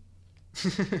 And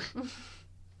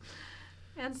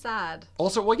sad.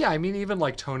 Also, well, yeah, I mean, even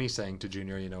like Tony saying to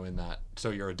Junior, you know, in that, so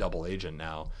you're a double agent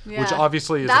now, Yeah. which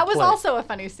obviously is that a was play. also a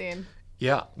funny scene.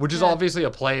 Yeah, which is obviously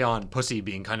a play on Pussy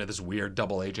being kind of this weird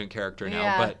double agent character now.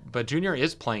 Yeah. But Junior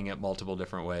is playing it multiple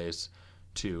different ways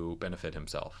to benefit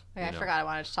himself. Yeah, I forgot I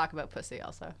wanted to talk about Pussy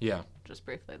also. Yeah. Just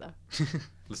briefly, though.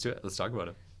 Let's do it. Let's talk about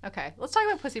it. Okay, let's talk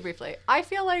about Pussy briefly. I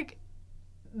feel like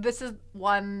this is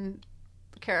one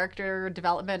character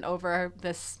development over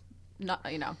this,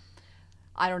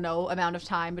 I don't know, amount of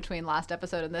time between last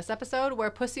episode and this episode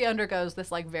where Pussy undergoes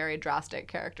this, like, very drastic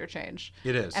character change.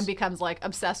 It is. And becomes, like,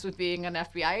 obsessed with being an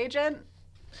FBI agent.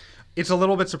 It's a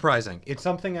little bit surprising. It's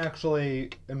something actually,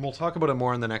 and we'll talk about it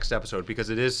more in the next episode because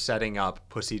it is setting up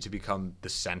Pussy to become the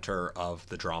center of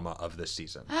the drama of this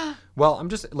season. Well, I'm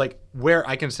just like where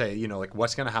I can say, like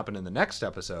what's going to happen in the next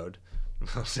episode,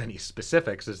 without any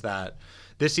specifics, is that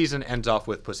this season ends off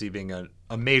with Pussy being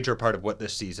a major part of what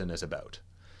this season is about.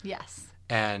 Yes.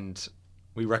 And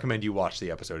we recommend you watch the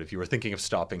episode if you were thinking of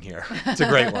stopping here. It's a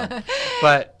great one.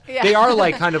 But they are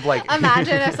like kind of like...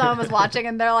 Imagine if someone was watching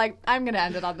and they're like, I'm going to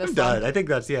end it on this one. Done. I think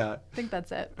that's I think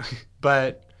that's it.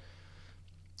 But,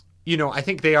 I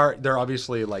think they're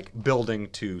obviously like building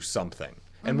to something.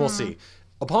 And we'll see.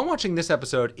 Upon watching this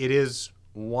episode, it is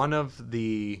one of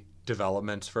the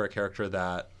developments for a character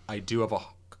that I do have a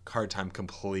hard time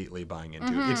completely buying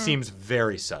into. It seems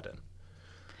very sudden.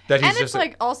 And it's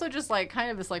like also just like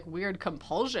kind of this like weird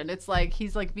compulsion. It's like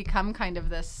he's like become kind of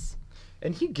this.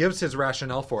 And he gives his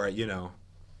rationale for it,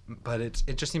 but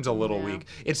it just seems a little weak.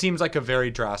 It seems like a very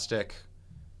drastic,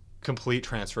 complete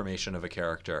transformation of a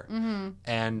character.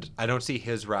 And I don't see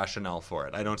his rationale for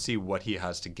it. I don't see what he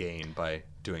has to gain by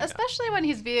doing that. Especially when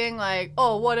he's being like,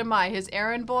 oh, what am I, his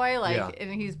errand boy? Like,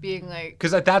 and he's being like...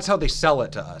 Because that's how they sell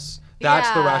it to us.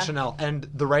 That's the rationale. And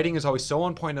the writing is always so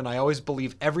on point, and I always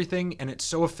believe everything, and it's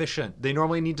so efficient. They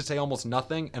normally need to say almost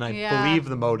nothing, and I believe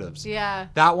the motives. Yeah.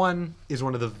 That one is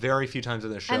one of the very few times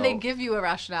in this show. And they give you a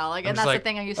rationale. Like, and that's the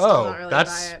thing, and you still don't really buy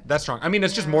it. That's strong. I mean,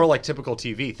 it's just more like typical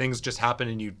TV. Things just happen,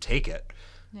 and you take it.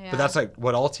 Yeah. But that's like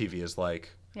what all TV is like.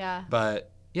 Yeah.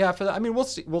 But... yeah, for that. I mean, we'll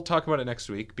see. We'll talk about it next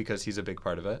week because he's a big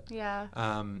part of it. Yeah.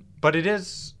 But it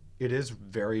is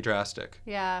very drastic.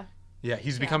 Yeah. Yeah,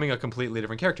 he's becoming a completely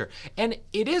different character. And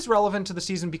it is relevant to the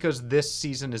season because this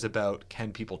season is about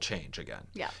can people change again.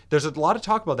 Yeah. There's a lot of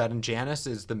talk about that, and Janice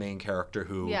is the main character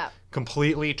who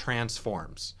completely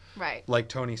transforms. Right. Like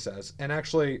Tony says. And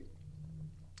actually,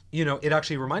 it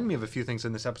actually reminded me of a few things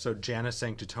in this episode. Janice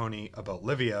saying to Tony about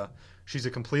Livia, she's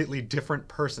a completely different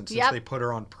person since they put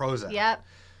her on Prozac. Yep.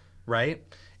 Right?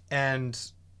 And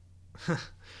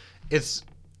it's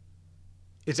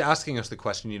asking us the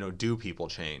question, do people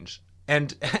change?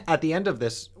 And at the end of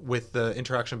this, with the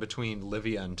interaction between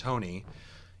Livia and Tony,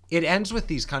 it ends with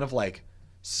these kind of like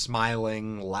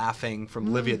smiling, laughing from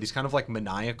Livia, these kind of like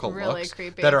maniacal really looks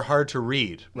creepy. that are hard to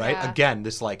read, right? Yeah. Again,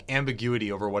 this like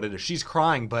ambiguity over what it is. She's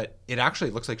crying, but it actually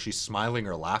looks like she's smiling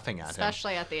or laughing at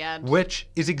Especially at the end. Which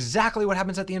is exactly what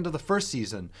happens at the end of the first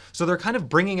season. So they're kind of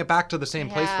bringing it back to the same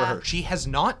place for her. She has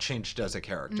not changed as a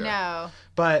character. No.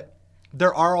 But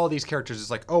there are all these characters.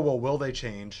 It's like, oh, well, will they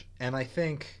change? And I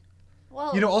think...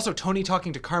 well, also Tony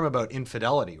talking to Karma about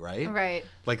infidelity, right? Right.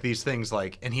 Like these things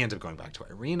like, and he ends up going back to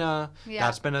Irina. Yeah.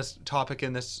 That's been a topic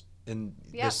in this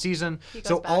this season.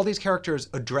 So all these characters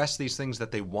address these things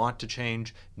that they want to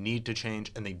change, need to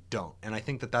change, and they don't. And I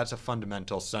think that that's a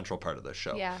fundamental central part of this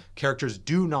show. Yeah. Characters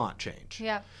do not change.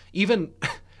 Yeah. Even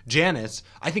Janice,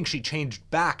 I think she changed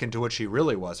back into what she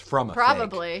really was from a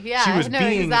probably, fake. yeah. She was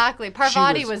exactly.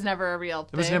 Parvati was never a real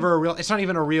thing. It was never a real... it's not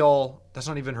even a real... that's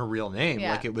not even her real name.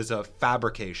 Yeah. Like, it was a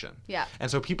fabrication. Yeah. And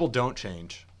so people don't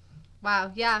change.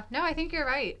 Wow. Yeah. No, I think you're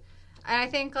right. And I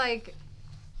think, like...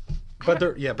 But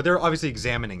they're obviously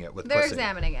examining it with They're Pussy.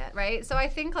 examining it, right? So I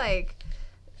think, like...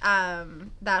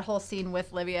 that whole scene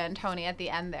with Livia and Tony at the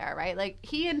end there, right? Like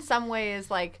he in some ways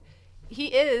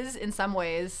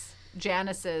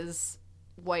Janice's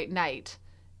white knight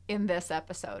in this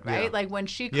episode, right? Yeah. Like when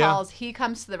she calls, he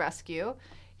comes to the rescue.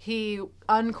 He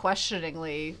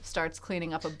unquestioningly starts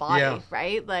cleaning up a body,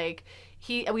 right? Like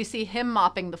we see him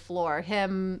mopping the floor.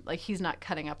 He's not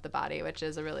cutting up the body, which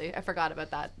is I forgot about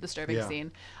that disturbing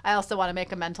scene. I also want to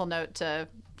make a mental note to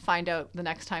find out the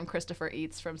next time Christopher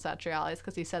eats from Satriali's,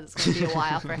 because he says it's going to be a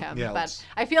while for him. But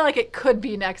I feel like it could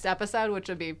be next episode, which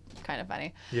would be kind of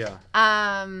funny. Yeah.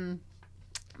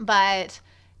 But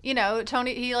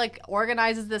Tony, he like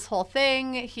organizes this whole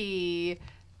thing. He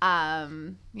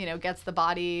gets the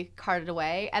body carted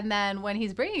away. And then when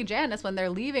he's bringing Janice, when they're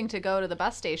leaving to go to the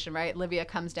bus station, right, Livia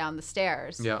comes down the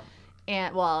stairs. Yeah.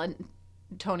 And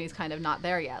Tony's kind of not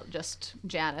there yet. Just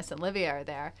Janice and Livia are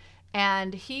there.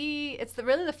 And it's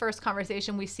really the first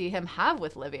conversation we see him have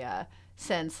with Livia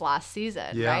since last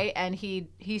season, right? And he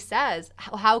says,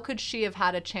 how could she have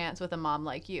had a chance with a mom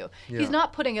like you? Yeah. He's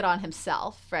not putting it on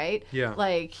himself, right? Yeah.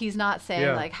 Like, he's not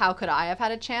saying, like, how could I have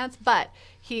had a chance? But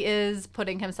he is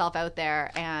putting himself out there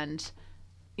and,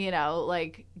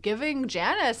 like, giving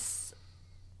Janice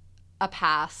a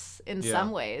pass in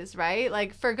some ways, right?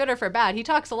 Like, for good or for bad. He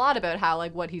talks a lot about how,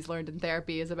 like, what he's learned in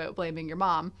therapy is about blaming your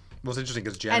mom. Well, it's interesting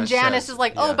because Janice is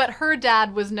like, oh, but her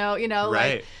dad was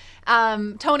right.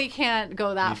 Like, Tony can't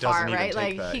go that far, right?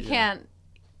 Like he can't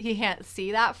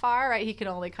see that far, right? He can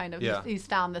only kind of he's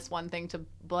found this one thing to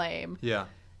blame. Yeah.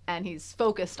 And he's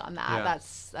focused on that. Yeah.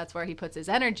 That's where he puts his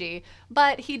energy.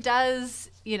 But he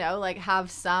does, like have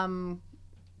some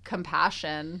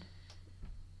compassion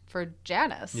for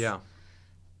Janice. Yeah.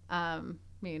 I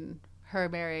mean, her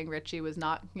marrying Richie was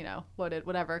not,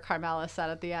 whatever Carmela said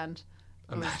at the end.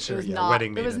 It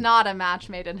was not a match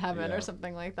made in heaven or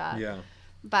something like that. Yeah.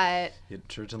 But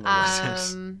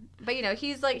but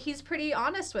he's pretty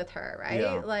honest with her, right?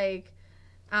 Yeah. Like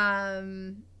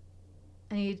and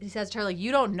he says to her, like,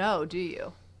 you don't know, do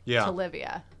you? Yeah. To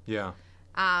Livia. Yeah.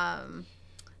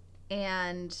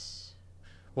 And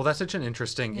well, that's such an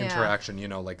interesting interaction,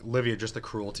 like Livia, just the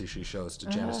cruelty she shows to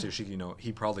Janice too. She,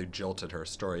 he probably jilted her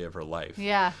story of her life.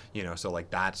 Yeah. So like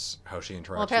that's how she interacts.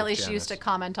 Well, apparently with Janice. She used to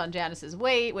comment on Janice's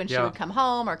weight when she would come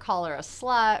home or call her a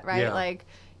slut, right? Yeah. Like,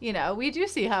 we do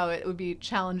see how it would be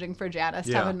challenging for Janice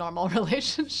to have a normal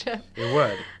relationship. It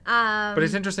would. But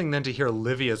it's interesting then to hear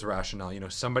Livia's rationale.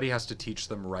 Somebody has to teach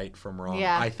them right from wrong.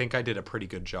 Yeah. I think I did a pretty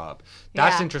good job.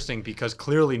 That's interesting because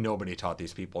clearly nobody taught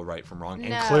these people right from wrong.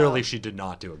 And clearly she did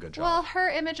not do a good job. Well, her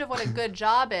image of what a good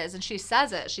job is, and she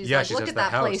says it. She's like, look at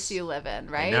that place you live in,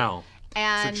 right? I know.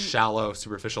 And such shallow,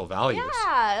 superficial values.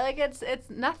 Yeah, like it's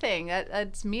nothing.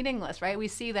 It's meaningless, right? We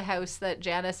see the house that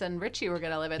Janice and Richie were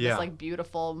going to live in, this like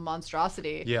beautiful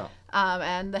monstrosity. Yeah.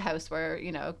 And the house where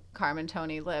Carm and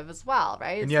Tony live as well,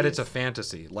 right? And yet it's a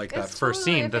fantasy, like that first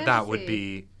scene that would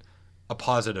be a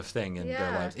positive thing in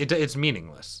their lives. It's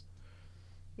meaningless.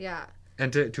 Yeah.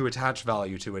 And to attach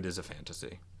value to it is a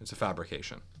fantasy. It's a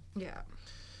fabrication. Yeah.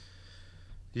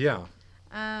 Yeah.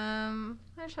 I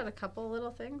just had a couple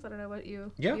little things. I don't know what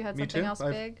you had something else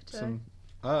big to...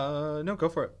 no, go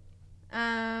for it.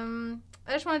 I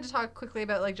just wanted to talk quickly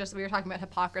about we were talking about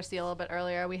hypocrisy a little bit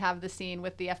earlier. We have the scene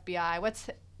with the FBI. What's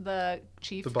the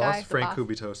chief guy? The boss, Frank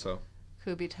Kubitoso.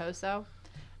 Kubitoso.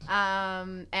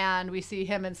 And we see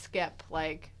him and Skip,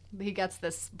 he gets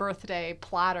this birthday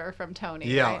platter from Tony.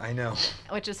 Yeah, right? I know.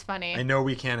 Which is funny. I know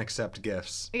we can't accept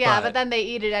gifts. Yeah, but then they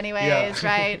eat it anyways,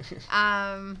 right?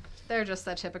 They're just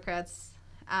such hypocrites.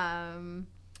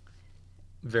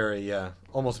 Very,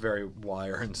 almost very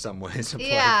Wire in some ways. Of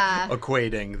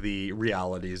equating the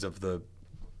realities of the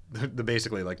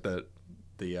basically like the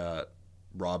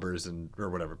robbers or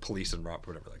whatever, police and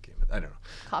whatever that game is. I don't know.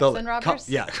 Cops and robbers?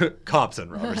 Cops and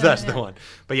robbers. That's the one.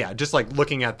 But yeah, just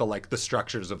looking at the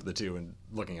structures of the two and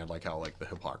looking at how the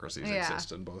hypocrisies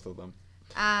exist in both of them.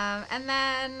 And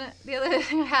then the other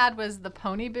thing I had was the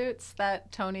pony boots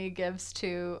that Tony gives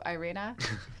to Irina.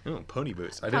 Oh, pony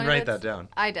boots. I didn't write that down.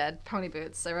 I did. Pony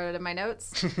boots. I wrote it in my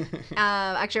notes.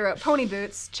 Actually, I wrote pony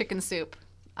boots, chicken soup.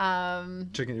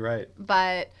 Chicken, right.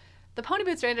 But the pony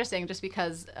boots are interesting just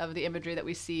because of the imagery that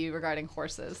we see regarding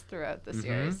horses throughout the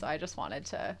series. So I just wanted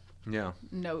to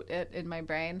note it in my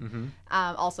brain.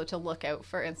 Also to look out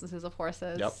for instances of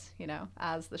horses,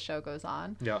 as the show goes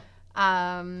on. Yeah.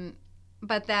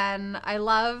 But then I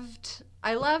loved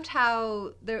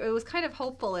how it was kind of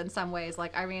hopeful in some ways,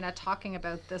 like Irina talking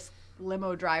about this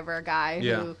limo driver guy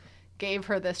who gave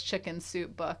her this chicken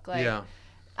soup book.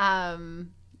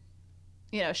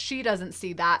 you know, she doesn't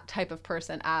see that type of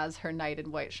person as her knight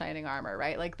in white shining armor,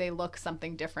 right? Like they look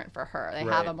something different for her. They have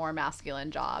Right. a more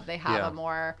masculine job. They have Yeah.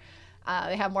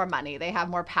 they have more money. They have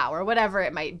more power, whatever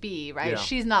it might be, right? Yeah.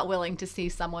 She's not willing to see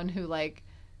someone who, like,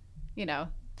 you know,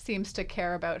 seems to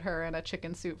care about her in a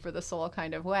chicken soup for the soul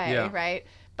kind of way, Yeah. right?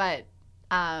 But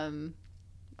I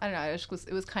don't know.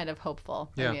 It was kind of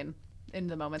hopeful. Yeah. I mean, in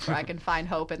the moments where I can find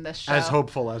hope in this show, As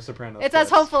hopeful as Sopranos. it's as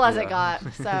gets. hopeful as Yeah. it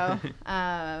got. So,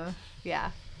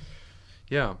 yeah.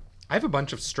 Yeah. I have a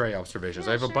bunch of stray observations. Yeah,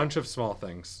 I have sure. a bunch of small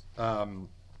things.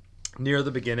 Near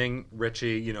the beginning,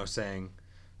 Richie, you know, saying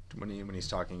when he's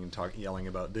talking and yelling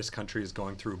about this country is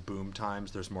going through boom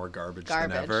times. There's more garbage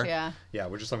than ever. Yeah. Yeah,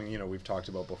 which is something, you know, we've talked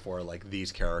about before. Like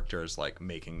these characters, like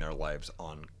making their lives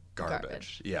on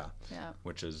garbage. Yeah. Yeah.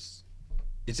 Which is.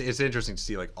 It's interesting to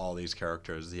see like all these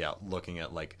characters, looking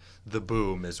at like the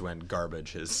boom is when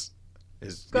garbage is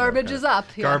Garbage is up.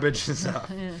 Yeah. Garbage is up,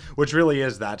 which really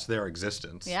that's their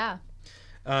existence. Yeah.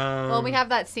 Well, we have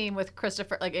that scene with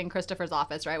Christopher, like in Christopher's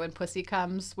office, right? When Pussy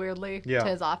comes weirdly Yeah. to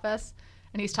his office,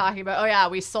 and he's talking about, oh yeah,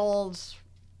 we sold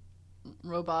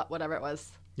robot, whatever it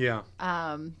was, Yeah.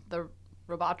 the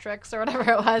Robotrix or whatever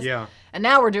it was. Yeah. And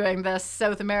now we're doing this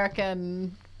South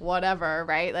American whatever,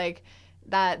 right? Like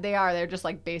that they're just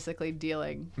like basically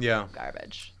dealing Yeah.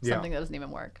 garbage, Yeah. something that doesn't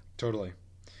even work. Totally.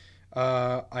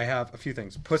 I have a few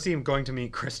things. Pussy going to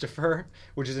meet Christopher,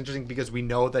 which is interesting because we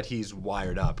know that he's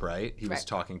wired up, right? He was Right.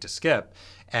 talking to Skip,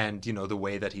 and you know the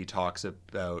way that he talks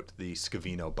about the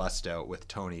Scavino bust out with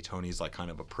Tony. Tony's like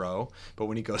kind of a pro, but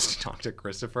when he goes to talk to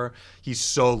Christopher, he's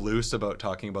so loose about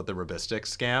talking about the Rubistic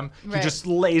scam. He Right. just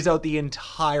lays out the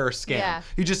entire scam. Yeah.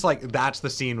 He just like that's the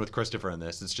scene with Christopher in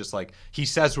this. It's just like he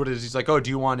says what it is. He's like, "Oh, do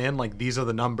you want in? Like these are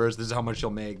the numbers. This is how much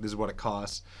you'll make. This is what it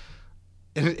costs."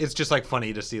 And it's just like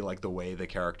funny to see like the way the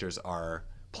characters are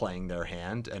playing their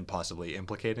hand and possibly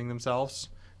implicating themselves,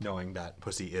 knowing that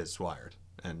Pussy is wired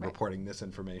and Right. reporting this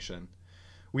information.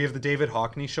 We have the David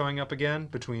Hockney showing up again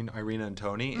between Irina and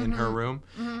Tony in her room,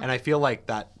 and I feel like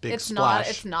that big It's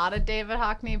splash. not a David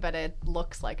Hockney, but it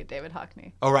looks like a David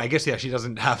Hockney. Oh right, I guess she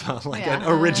doesn't have an Yeah.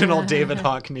 original David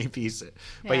Hockney piece,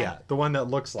 but Yeah. yeah, the one that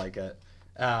looks like it.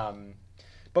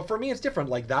 But for me, it's different.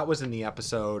 Like that was in the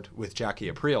episode with Jackie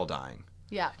Aprile dying.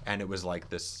 Yeah. And it was like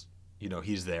this, you know,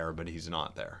 he's there, but he's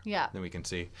not there. Yeah. Then we can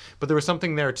see. But there was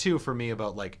something there, too, for me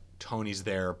about, like, Tony's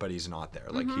there, but he's not there.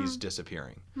 Like, he's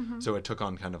disappearing. So it took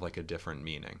on kind of, like, a different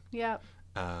meaning. Yeah.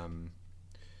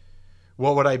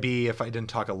 What would I be if I didn't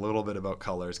talk a little bit about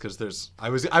colors? Because I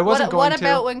wasn't going What to.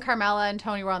 about when Carmela and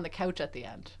Tony were on the couch at the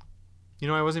end? You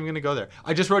know, I wasn't even going to go there.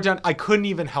 I just wrote down, I couldn't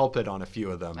even help it on a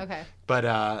few of them. Okay. But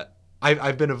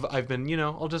I've been, you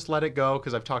know, I'll just let it go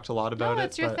because I've talked a lot about it. No,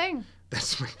 it's your but- thing.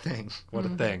 That's my thing. What a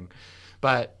thing.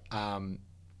 But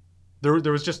there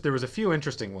was a few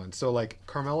interesting ones. So like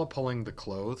Carmela pulling the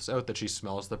clothes out that she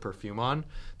smells the perfume on,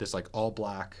 this like all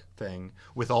black thing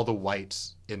with all the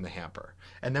whites in the hamper.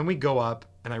 And then we go up,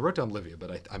 and I wrote down Livia,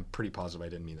 but I'm pretty positive I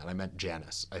didn't mean that. I meant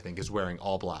Janice, I think, is wearing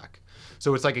all black.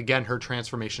 So it's like, again, her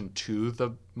transformation to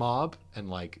the mob, and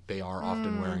like they are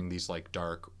often wearing these like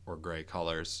dark or gray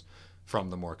colors from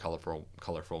the more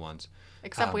colorful ones.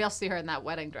 Except we also see her in that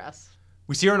wedding dress.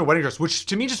 We see her in a wedding dress, which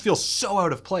to me just feels so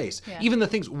out of place. Yeah. Even the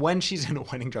things when she's in a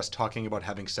wedding dress talking about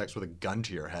having sex with a gun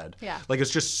to your head. Yeah. Like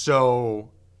it's just so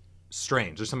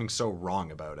strange. There's something so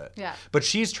wrong about it. Yeah. But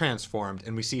she's transformed,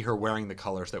 and we see her wearing the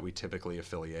colors that we typically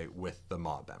affiliate with the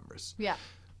mob members. Yeah.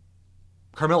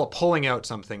 Carmela pulling out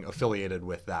something affiliated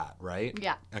with that, right?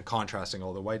 Yeah. And contrasting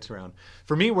all the whites around.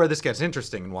 For me, where this gets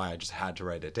interesting and why I just had to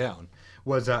write it down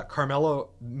was Carmela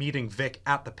meeting Vic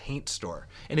at the paint store.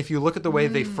 And if you look at the way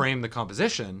they frame the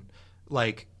composition,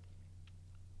 like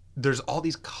there's all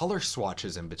these color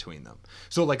swatches in between them.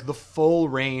 So like the full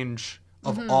range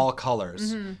of all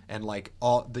colors and like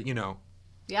all the, you know,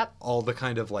 Yep. all the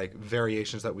kind of like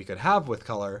variations that we could have with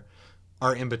color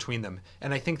are in between them.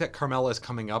 And I think that Carmela is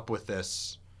coming up with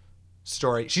this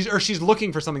story. She's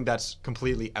looking for something that's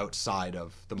completely outside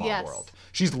of the mob Yes. world.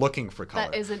 She's looking for color.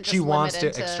 That isn't she just wants to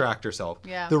limited to- extract herself.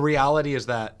 Yeah. The reality is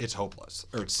that it's hopeless,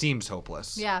 or it seems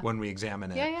hopeless Yeah. when we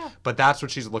examine it. Yeah, yeah. But that's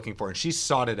what she's looking for, and she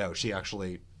sought it out. She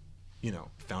actually, you know,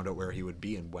 found out where he would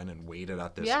be and went and waited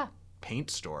at this Yeah. paint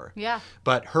store. Yeah.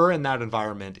 But her in that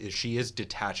environment she is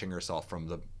detaching herself from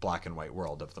the black and white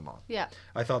world of the mob. Yeah.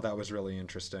 I thought that was really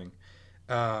interesting.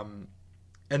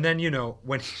 And then, you know,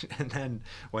 when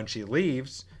she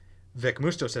leaves, Vic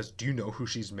Musto says, do you know who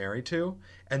she's married to?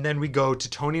 And then we go to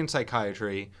Tony in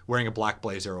psychiatry wearing a black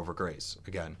blazer over Grace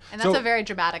again. And that's a very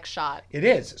dramatic shot. It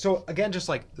is. So again, just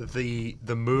like the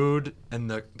mood and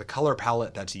the color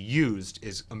palette that's used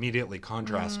is immediately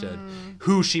contrasted.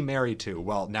 Who she married to?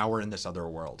 Well, now we're in this other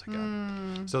world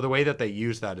again. So the way that they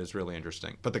use that is really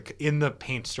interesting. But in the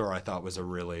paint store, I thought was a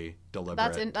really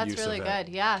deliberate That's use really of good.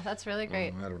 Yeah, that's really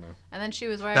great. I don't know. And then she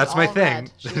was wearing That's all my thing.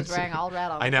 red. She was wearing all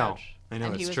red on the I know. couch. I know,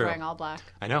 and it's he was true. wearing all black.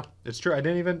 I know, it's true. I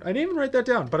didn't even write that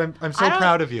down, but I'm so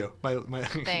proud of you. My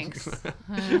Thanks.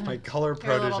 my color Your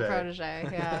protege. little protege,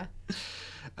 yeah.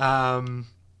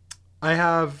 I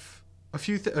have a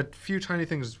few tiny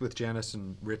things with Janice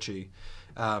and Richie.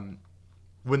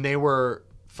 When they were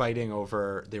fighting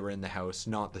they were in the house,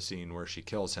 not the scene where she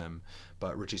kills him,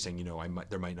 but Richie saying,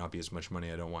 there might not be as much money.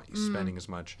 I don't want you spending as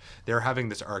much. They're having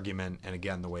this argument, and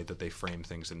again, the way that they frame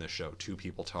things in this show, two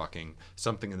people talking,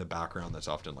 something in the background that's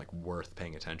often like worth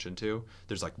paying attention to.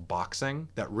 There's like boxing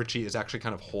that Richie is actually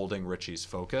kind of holding Richie's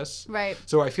focus. Right.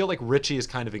 So I feel like Richie is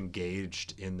kind of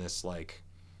engaged in this like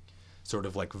sort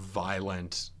of like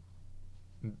violent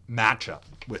matchup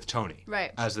with Tony.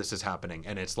 Right. As this is happening.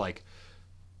 And it's like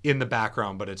in the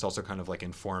background, but it's also kind of like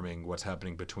informing what's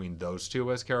happening between those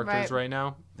two as characters right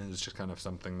now. And it's just kind of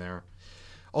something there.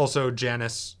 Also,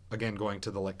 Janice, again, going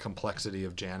to the like complexity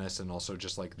of Janice and also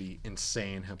just like the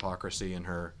insane hypocrisy in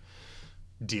her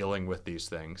dealing with these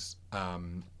things.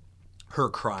 Her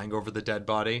crying over the dead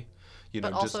body.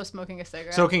 But also smoking a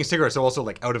cigarette. Smoking a cigarette, so also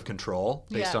like out of control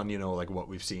based Yeah. on, like what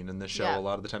we've seen in this show Yeah. a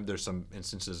lot of the time. There's some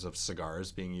instances of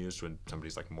cigars being used when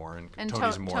somebody's like more in And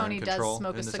Tony's more Tony in does control.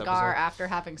 smoke in a this cigar episode. after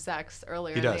having sex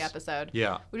earlier He in the does. episode.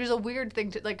 Yeah. Which is a weird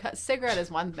thing to, like, a cigarette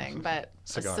is one thing, but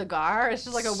Cigar. a cigar is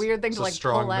just like a weird thing It's to a like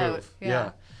strong pull out. move.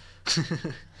 Yeah.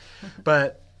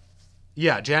 But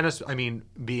yeah, Janice, I mean,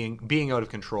 being out of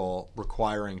control,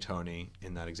 requiring Tony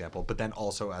in that example, but then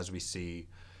also as we see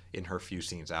in her few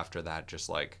scenes after that, just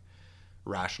like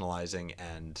rationalizing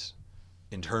and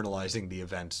internalizing the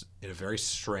events in a very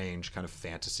strange kind of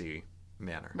fantasy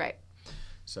manner. Right.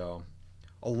 So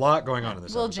a lot going on in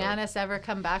this Will episode. Janice ever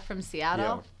come back from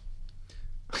Seattle?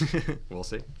 Yeah. We'll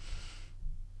see.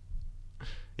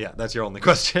 Yeah, that's your only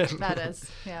question. That is.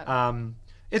 Yeah.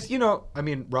 It's, I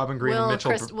mean, Robin Green and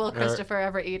Mitchell. Will Christopher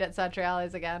ever eat at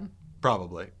Satriali's again?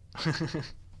 Probably.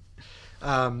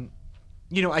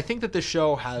 I think that this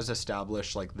show has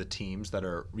established like the teams that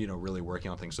are, really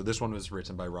working on things. So this one was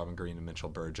written by Robin Green and Mitchell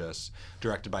Burgess,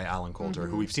 directed by Alan Coulter,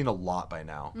 who we've seen a lot by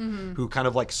now, who kind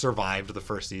of like survived the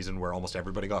first season where almost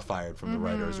everybody got fired from the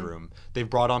writer's room. They've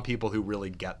brought on people who really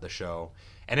get the show.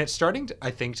 And it's starting to,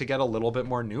 I think, to get a little bit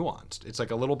more nuanced. It's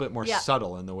like a little bit more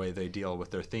subtle in the way they deal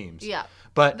with their themes. Yeah.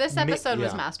 But This episode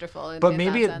was masterful. But in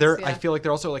maybe that sense, I feel like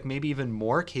they're also like maybe even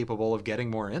more capable of getting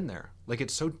more in there. Like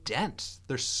it's so dense.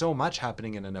 There's so much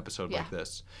happening in an episode like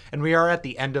this. And we are at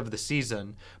the end of the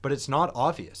season, but it's not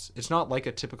obvious. It's not like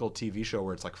a typical TV show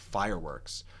where it's like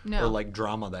fireworks or like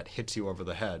drama that hits you over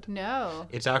the head. No.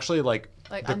 It's actually like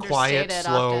the quiet,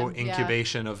 slow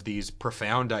incubation of these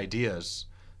profound ideas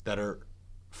that are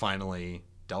finally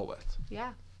dealt with.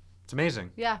 Yeah. It's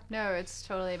amazing. Yeah, no, it's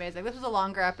totally amazing. This was a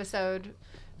longer episode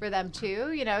for them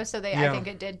too, so I think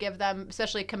it did give them,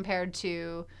 especially compared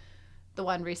to the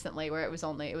one recently where it was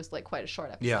like quite a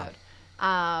short episode.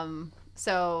 Yeah.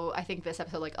 So I think this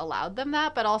episode like allowed them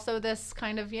that, but also this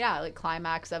kind of like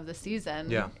climax of the season.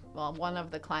 Yeah. Well, one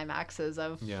of the climaxes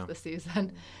of the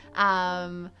season.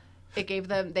 They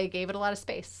gave it a lot of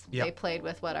space. Yeah. They played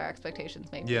with what our expectations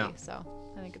may be. So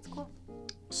I think it's cool.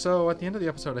 So at the end of the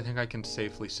episode, I think I can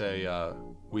safely say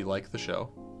we like the show.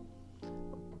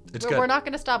 It's good. We're not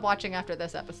going to stop watching after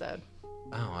this episode.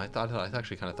 Oh, I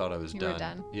actually kind of thought I was You done. were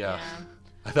done. Yeah.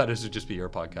 I thought this would just be your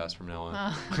podcast from now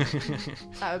on.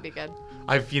 That would be good.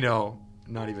 I've,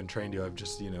 not even trained you. I've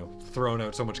just, thrown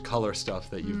out so much color stuff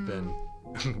that you've been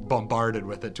bombarded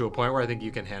with it to a point where I think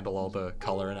you can handle all the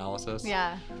color analysis.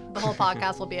 Yeah. The whole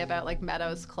podcast will be about like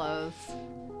Meadows' clothes.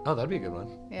 Oh, that'd be a good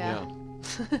one. Yeah.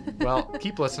 Well,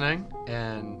 keep listening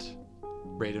and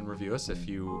rate and review us if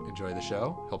you enjoy the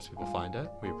show. Helps people find it.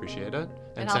 We appreciate it.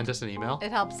 And send us an email.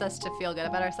 It helps us to feel good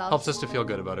about ourselves. Helps us to feel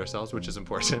good about ourselves, which is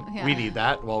important. Yeah. We need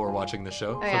that while we're watching the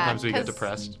show. Yeah, Sometimes we get 'cause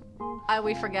depressed.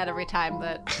 We forget every time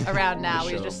that around now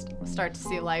we show. just start to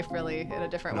see life really in a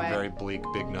different In way. a very bleak,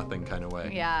 big nothing kind of way.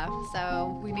 Yeah,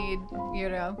 so we need,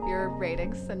 your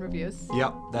ratings and reviews.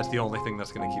 Yep, that's the only thing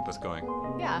that's going to keep us going.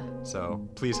 Yeah, So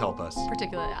please help us.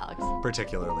 particularly Alex.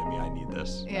 Particularly me. I need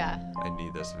this. Yeah, I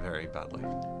need this very badly.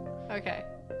 okay.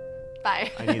 Bye.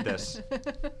 I need this.